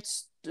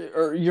points,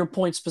 or your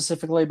point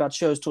specifically about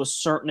shows to a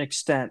certain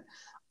extent.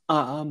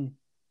 It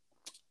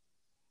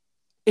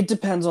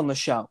depends on the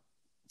show.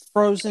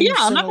 Frozen. Yeah,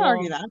 I'm not going to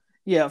argue that.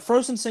 Yeah,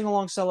 Frozen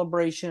sing-along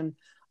celebration.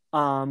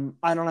 I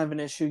don't have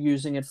an issue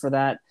using it for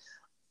that.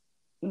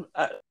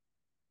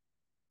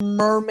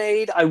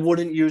 Mermaid, I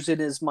wouldn't use it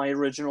as my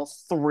original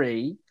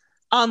 3.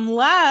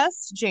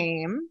 Unless,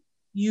 James,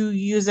 you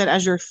use it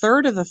as your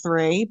third of the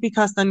 3,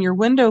 because then your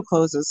window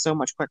closes so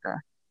much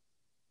quicker.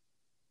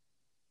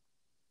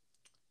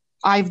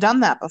 I've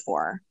done that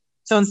before.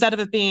 So instead of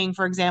it being,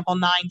 for example,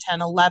 9,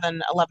 10,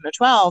 11, 11 to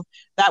 12,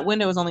 that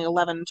window is only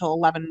 11 until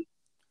 11,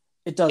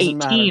 it doesn't 18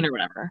 matter. or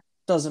whatever.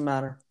 Doesn't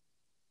matter.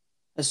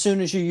 As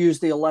soon as you use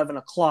the 11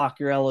 o'clock,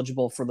 you're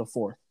eligible for the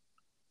 4th.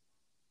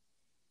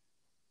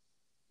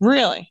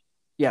 Really?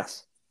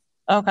 Yes.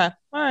 Okay.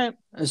 All right.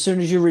 As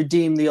soon as you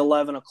redeem the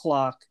 11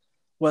 o'clock,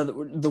 whether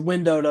the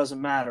window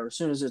doesn't matter. As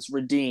soon as it's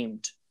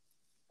redeemed,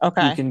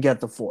 okay, you can get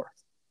the 4th.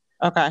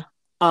 Okay.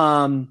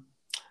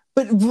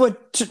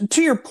 But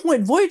to your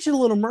point, Voyage of the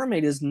Little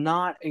Mermaid is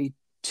not a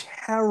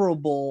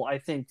terrible, I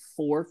think,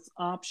 4th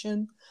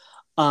option,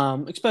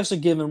 especially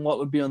given what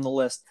would be on the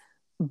list.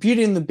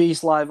 Beauty and the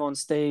Beast live on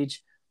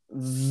stage,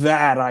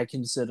 that I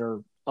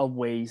consider a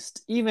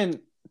waste.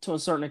 Even to a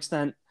certain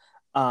extent,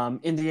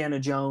 Indiana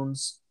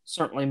Jones,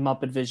 certainly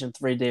Muppet Vision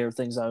 3D are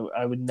things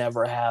I would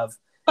never have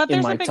but in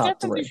there's my a big top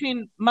difference 3.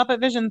 between Muppet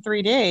Vision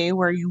 3D,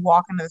 where you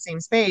walk into the same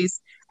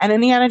space, and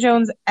Indiana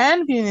Jones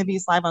and Beauty and the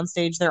Beast live on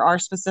stage. There are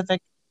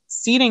specific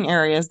seating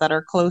areas that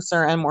are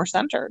closer and more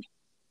centered.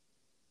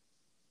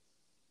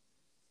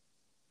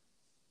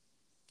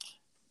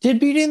 Did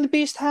Beauty and the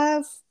Beast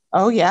have?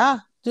 Oh, yeah.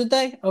 Did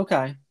they?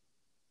 Okay.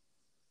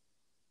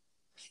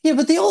 Yeah,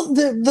 but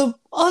the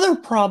other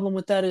problem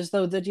with that is,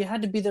 though, that you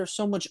had to be there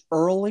so much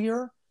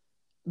earlier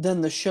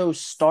than the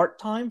show's start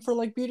time for,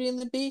 like, Beauty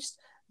and the Beast,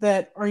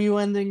 that are you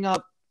ending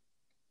up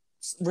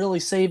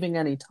really saving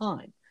any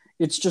time?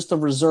 It's just a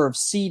reserved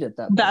seat at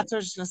that point. That's what I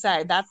was just going to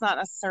say. That's not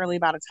necessarily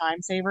about a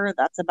time saver.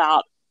 That's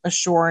about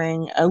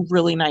assuring a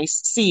really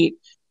nice seat.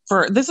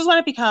 This is when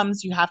it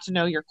becomes, you have to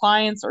know your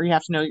clients, or you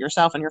have to know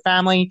yourself and your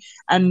family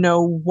and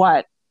know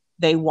what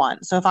they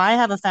want. So if I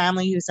have a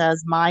family who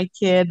says, my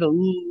kid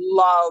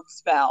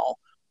loves Belle,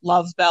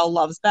 loves Belle,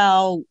 loves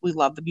Belle, we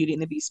love the Beauty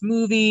and the Beast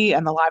movie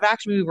and the live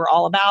action movie, we're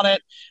all about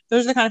it.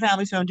 Those are the kind of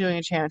families who I'm doing a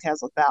Enchanted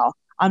Tales with Belle.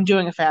 I'm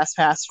doing a fast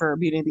pass for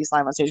Beauty and the Beast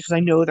live on stage because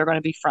I know they're going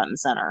to be front and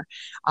center.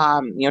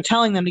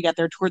 Telling them to get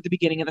there toward the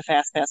beginning of the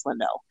fast pass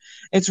window.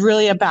 It's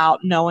really about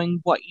knowing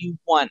what you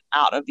want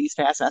out of these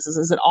fast passes.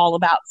 Is it all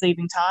about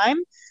saving time?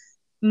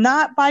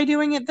 Not by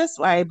doing it this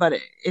way, but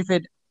if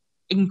it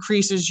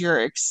increases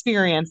your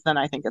experience, then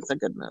I think it's a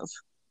good move.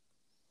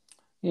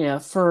 Yeah,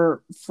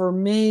 for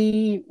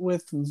me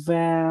with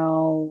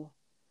Val,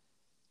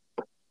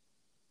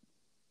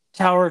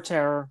 Tower of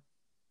Terror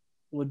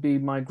would be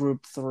my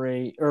Group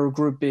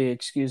B,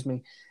 excuse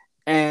me,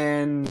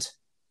 and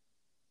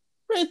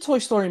Toy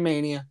Story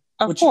Mania,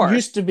 which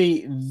used to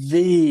be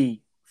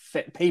the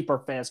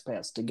paper fast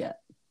pass to get.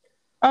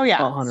 Oh yeah,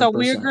 100%. So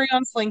we agree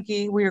on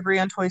Slinky, we agree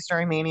on Toy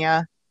Story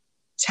Mania.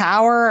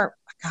 Tower,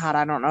 God,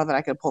 I don't know that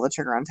I could pull the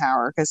trigger on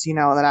Tower because you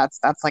know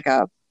that's like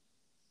a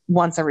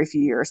once every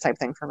few years type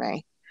thing for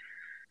me.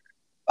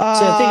 So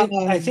Um,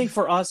 I think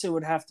for us it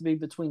would have to be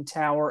between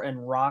Tower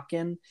and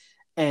Rockin',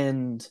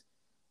 and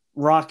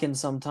Rockin'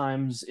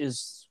 sometimes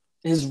is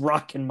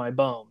rocking my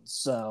bones.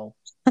 So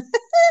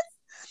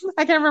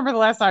I can't remember the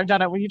last time I've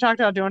done it. When you talked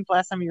about doing it the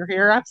last time you were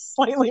here, I'm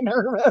slightly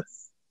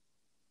nervous.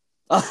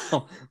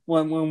 oh,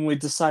 when we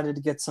decided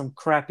to get some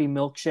crappy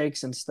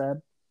milkshakes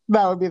instead.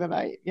 That would be the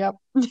night. Yep.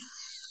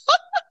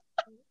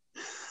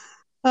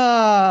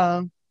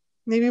 Uh,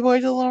 maybe Voyage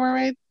of the Little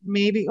Mermaid.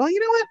 Maybe. Well, you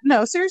know what?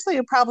 No, seriously,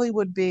 it probably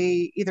would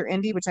be either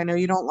Indie, which I know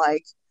you don't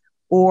like,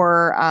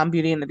 or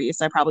Beauty and the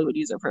Beast. I probably would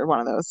use it for one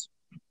of those.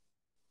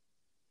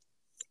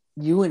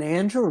 You and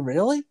Andrew,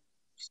 really?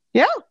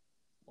 Yeah,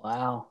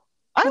 Wow.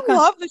 I Okay.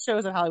 love the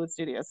shows at Hollywood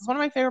Studios. It's one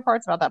of my favorite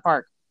parts about that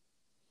park.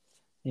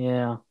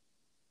 Yeah.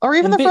 Or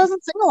even And the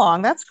Frozen sing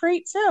along. That's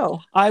great too.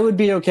 I would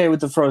be okay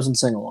with the Frozen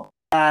sing along.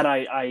 That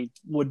I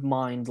would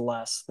mind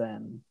less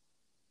than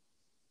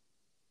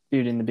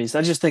Beauty and the Beast.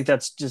 I just think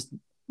that's just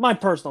my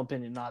personal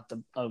opinion, not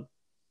a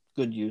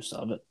good use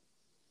of it.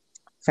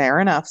 Fair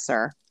enough,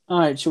 sir. All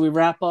right, should we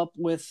wrap up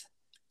with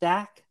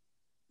Dak?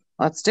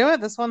 Let's do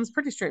it. This one's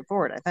pretty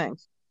straightforward, I think.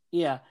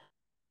 Yeah.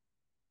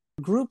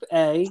 Group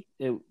A,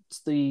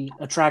 it's the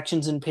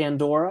attractions in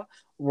Pandora,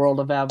 World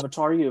of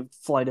Avatar, you have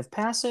Flight of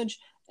Passage,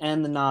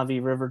 and the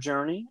Navi River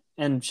Journey.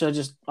 And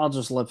I'll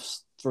just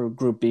list through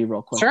Group B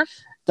real quick. Sure.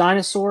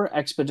 Dinosaur,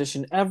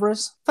 Expedition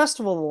Everest,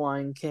 Festival of the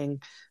Lion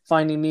King,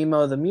 Finding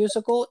Nemo the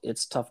Musical,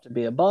 It's Tough to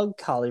Be a Bug,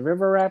 Kali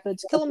River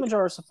Rapids,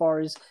 Kilimanjaro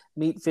Safaris,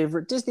 Meet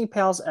Favorite Disney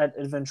Pals at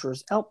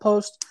Adventurers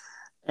Outpost,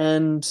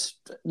 and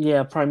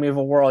yeah,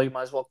 Primeval World, you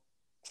might as well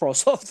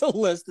cross off the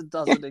list. It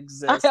doesn't I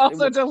exist.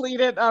 also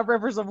deleted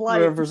Rivers of Light.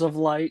 Rivers of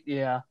Light,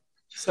 yeah.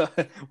 So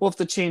we'll have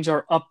to change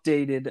our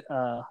updated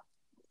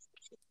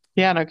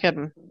Yeah, no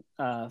kidding.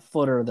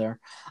 footer there.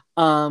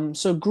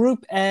 So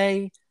Group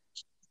A,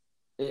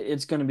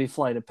 it's going to be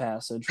Flight of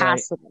Passage, right?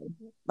 Has to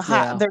be.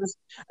 Yeah, There's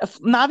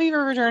Navi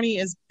River Journey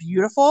is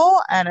beautiful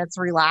and it's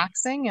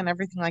relaxing and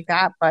everything like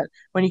that. But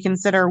when you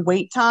consider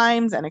wait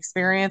times and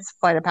experience,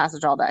 Flight of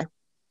Passage all day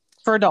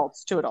for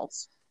adults, two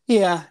adults.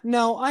 yeah.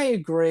 No, I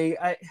agree.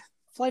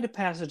 Flight of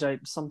Passage, I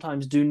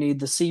sometimes do need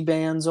the C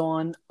bands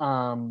on,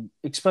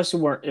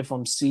 especially where if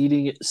I'm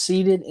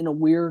seated in a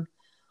weird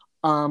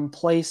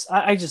place.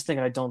 I just think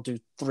I don't do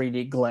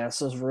 3D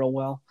glasses real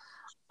well.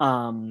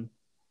 Um,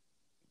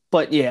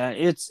 but yeah,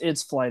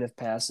 it's Flight of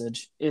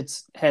Passage.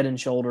 It's head and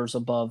shoulders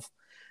above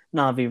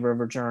Navi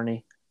River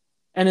Journey,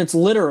 and it's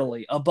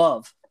literally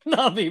above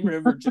Navi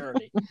River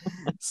Journey.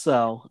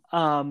 So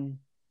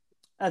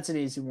that's an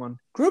easy one.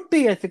 Group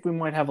B, I think we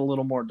might have a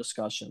little more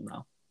discussion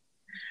though.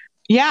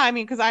 Yeah, I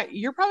mean, because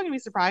you're probably gonna be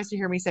surprised to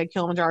hear me say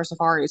Kilimanjaro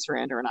Safaris for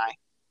Andrew and I.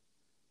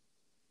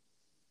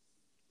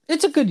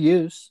 It's a good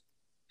use.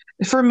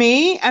 For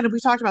me, and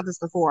we've talked about this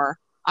before,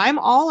 I'm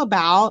all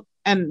about,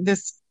 and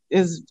this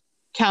is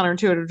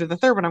counterintuitive to the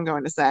third one I'm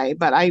going to say,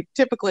 but I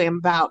typically am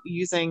about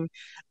using,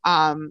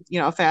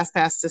 a fast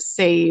pass to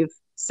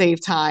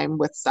save time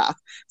with stuff.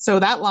 So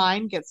that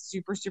line gets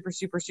super, super,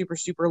 super, super,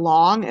 super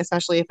long,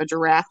 especially if a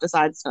giraffe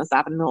decides to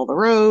stop in the middle of the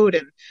road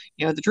and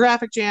the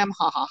traffic jam,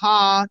 ha ha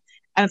ha.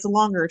 And it's a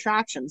longer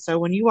attraction. So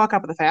when you walk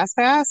up with a fast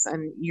pass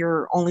and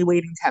you're only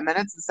waiting 10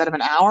 minutes instead of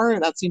an hour,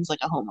 that seems like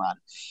a home run.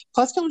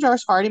 Plus, Kilimanjaro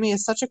Safari to me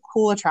is such a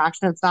cool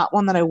attraction. It's not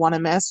one that I want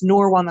to miss,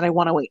 nor one that I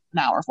want to wait an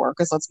hour for.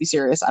 Because let's be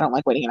serious, I don't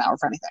like waiting an hour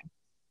for anything.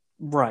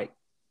 Right.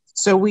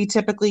 So we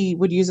typically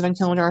would use it on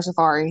Kilimanjaro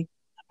Safari.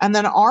 And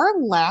then our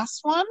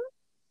last one,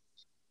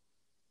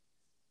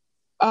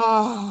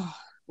 oh,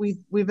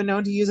 we've been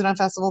known to use it on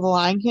Festival of the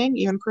Lion King,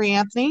 even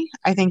pre-Anthony.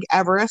 I think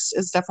Everest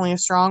is definitely a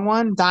strong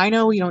one.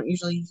 Dino, we don't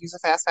usually use a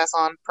fast pass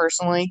on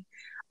personally.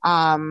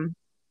 Um,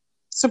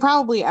 so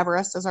probably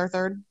Everest is our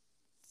third.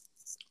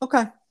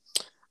 Okay.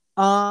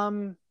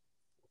 Um,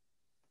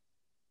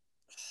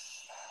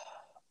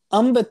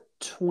 I'm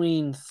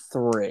between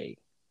three,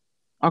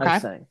 I Okay.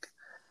 think.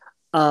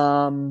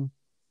 Um,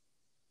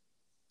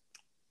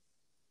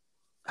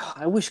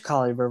 I wish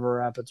Kali River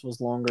Rapids was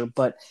longer,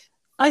 but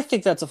I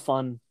think that's a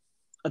fun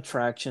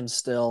attraction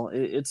still.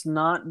 It's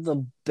not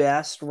the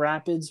best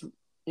rapids,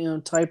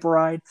 type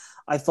ride.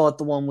 I thought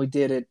the one we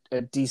did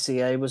at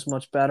DCA was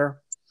much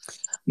better.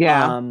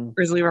 Yeah. Um,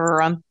 Grizzly River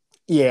Run.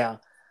 yeah.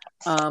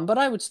 But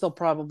I would still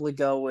probably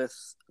go with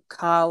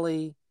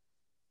Kali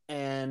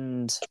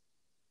and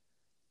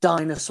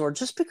Dinosaur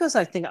just because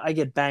I think I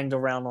get banged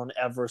around on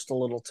Everest a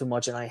little too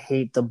much and I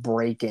hate the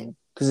braking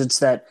because it's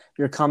that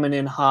you're coming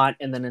in hot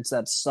and then it's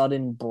that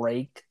sudden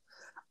break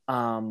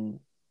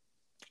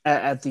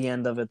at the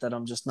end of it that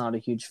I'm just not a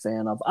huge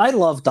fan of. I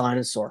love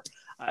Dinosaur.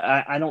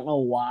 I don't know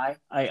why.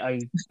 I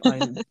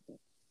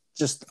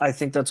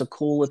think that's a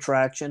cool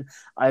attraction.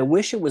 I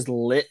wish it was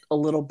lit a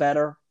little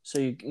better so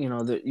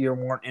that you're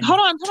more in. Hold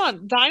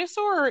on.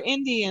 Dinosaur or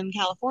Indy in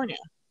California?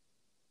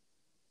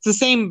 It's the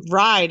same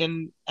ride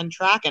and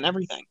track and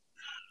everything.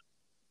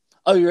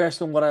 Oh, you're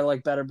asking what I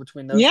like better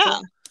between those Yeah.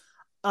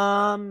 two?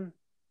 Um,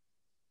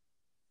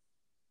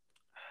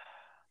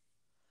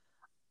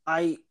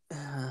 I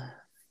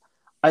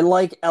I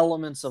like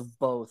elements of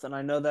both, and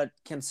I know that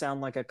can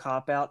sound like a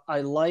cop out.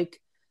 I like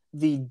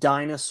the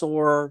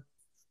dinosaur,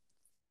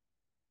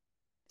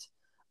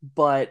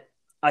 but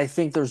I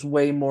think there's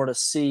way more to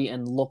see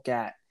and look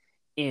at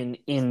in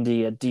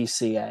India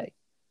DCA.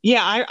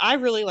 Yeah, I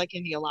really like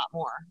Indy a lot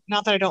more.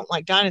 Not that I don't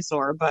like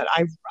Dinosaur, but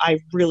I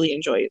really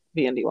enjoy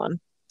the Indy one.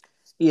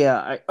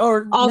 Yeah,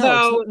 or no, it's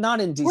Although not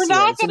in we're DCA.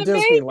 not It's in gonna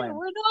make it. Disneyland.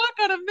 We're not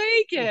gonna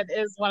make it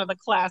is one of the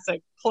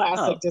classic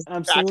Oh, Disney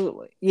tracks.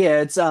 absolutely.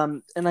 Yeah, it's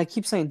and I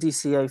keep saying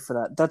DCA for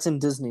that. That's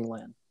in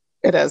Disneyland.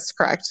 It is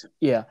correct.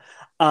 Yeah.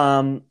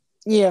 Um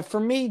yeah,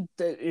 for me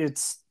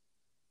it's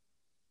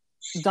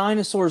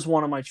Dinosaur is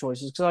one of my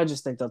choices because I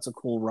just think that's a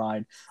cool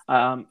ride.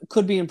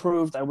 Could be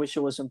improved. I wish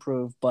it was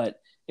improved, but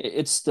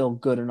it's still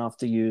good enough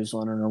to use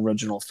on an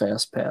original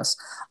Fast Pass.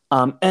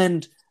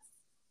 And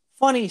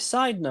funny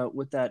side note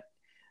with that,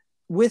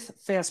 with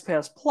Fast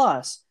Pass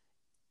Plus,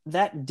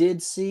 that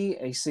did see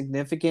a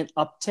significant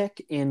uptick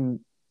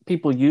in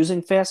people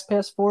using Fast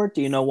Pass for it.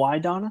 Do you know why,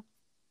 Donna?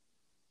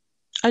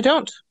 I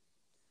don't.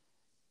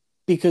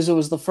 Because it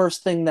was the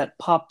first thing that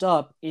popped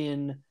up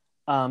in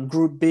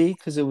Group B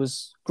because it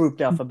was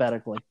grouped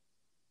alphabetically.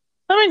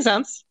 That makes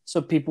sense.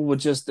 So people would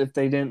just, if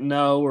they didn't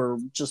know or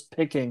just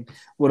picking,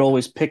 would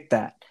always pick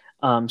that.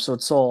 So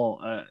it's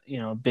all,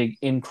 a big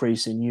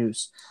increase in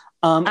use.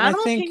 And I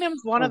Animal think,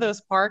 Kingdom's one of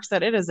those parks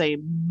that it is a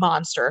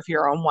monster if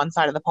you're on one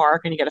side of the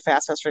park and you get a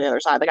fast pass for the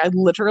other side. Like I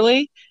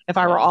literally, if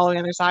I were yeah, all on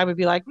the other side, would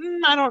be like,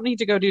 I don't need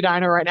to go do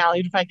Dino right now,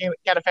 even if I can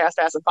get a fast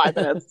pass in 5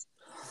 minutes.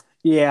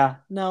 yeah,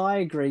 no, I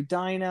agree.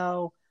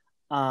 Dino,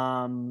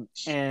 and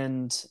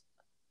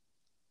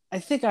I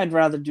think I'd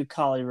rather do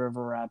Kali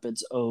River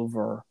Rapids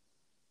over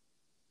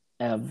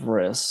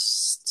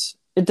Everest.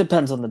 It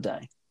depends on the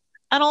day.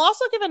 And I'll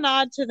also give a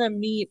nod to the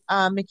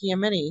Mickey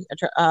and Minnie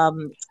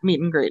meet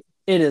and greet,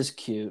 It is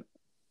cute.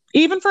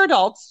 even for It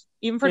adults,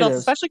 is.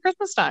 especially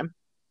Christmas time.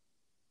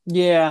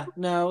 Yeah,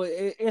 no,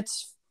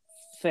 it's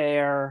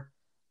fair.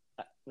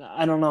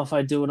 I don't know if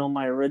I do it on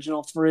my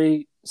original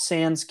three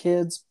Sans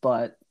kids,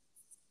 but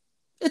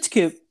it's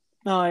cute.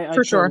 No, I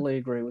For sure. totally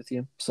agree with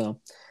you. So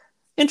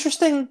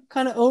interesting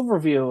kind of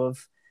overview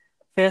of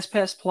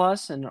FastPass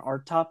Plus and our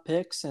top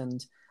picks.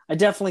 And I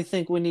definitely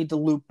think we need to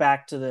loop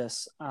back to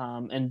this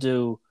and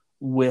do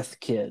with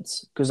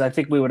kids because I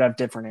think we would have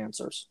different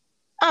answers.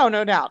 Oh,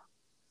 no doubt.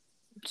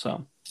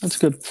 So that's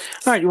good.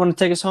 All right, you want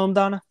to take us home,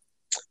 Donna?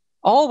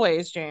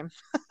 Always, James.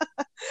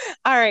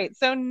 All right.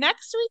 So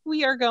next week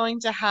we are going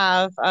to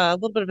have a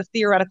little bit of a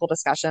theoretical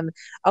discussion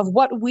of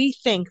what we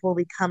think will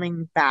be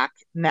coming back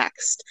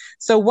next.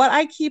 So what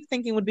I keep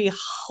thinking would be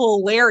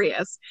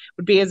hilarious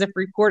would be as if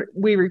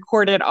we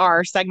recorded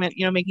our segment,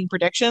 making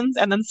predictions,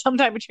 and then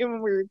sometime between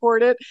when we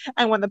recorded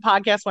and when the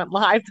podcast went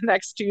live the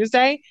next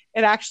Tuesday,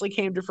 it actually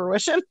came to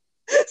fruition.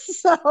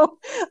 So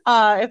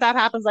if that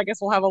happens, I guess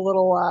we'll have a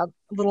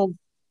little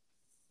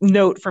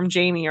note from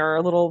Jamie or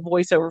a little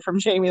voiceover from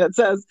Jamie that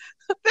says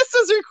this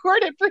was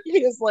recorded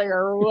previously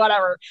or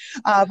whatever.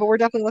 But we're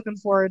definitely looking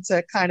forward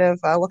to kind of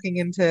looking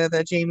into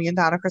the Jamie and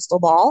Donna crystal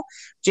ball.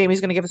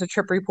 Jamie's going to give us a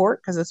trip report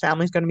because his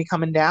family's going to be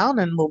coming down,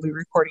 and we'll be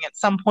recording at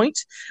some point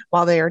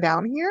while they are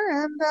down here.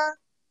 And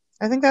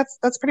I think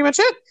that's pretty much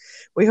it.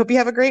 We hope you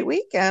have a great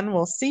week, and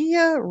we'll see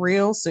you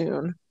real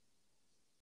soon.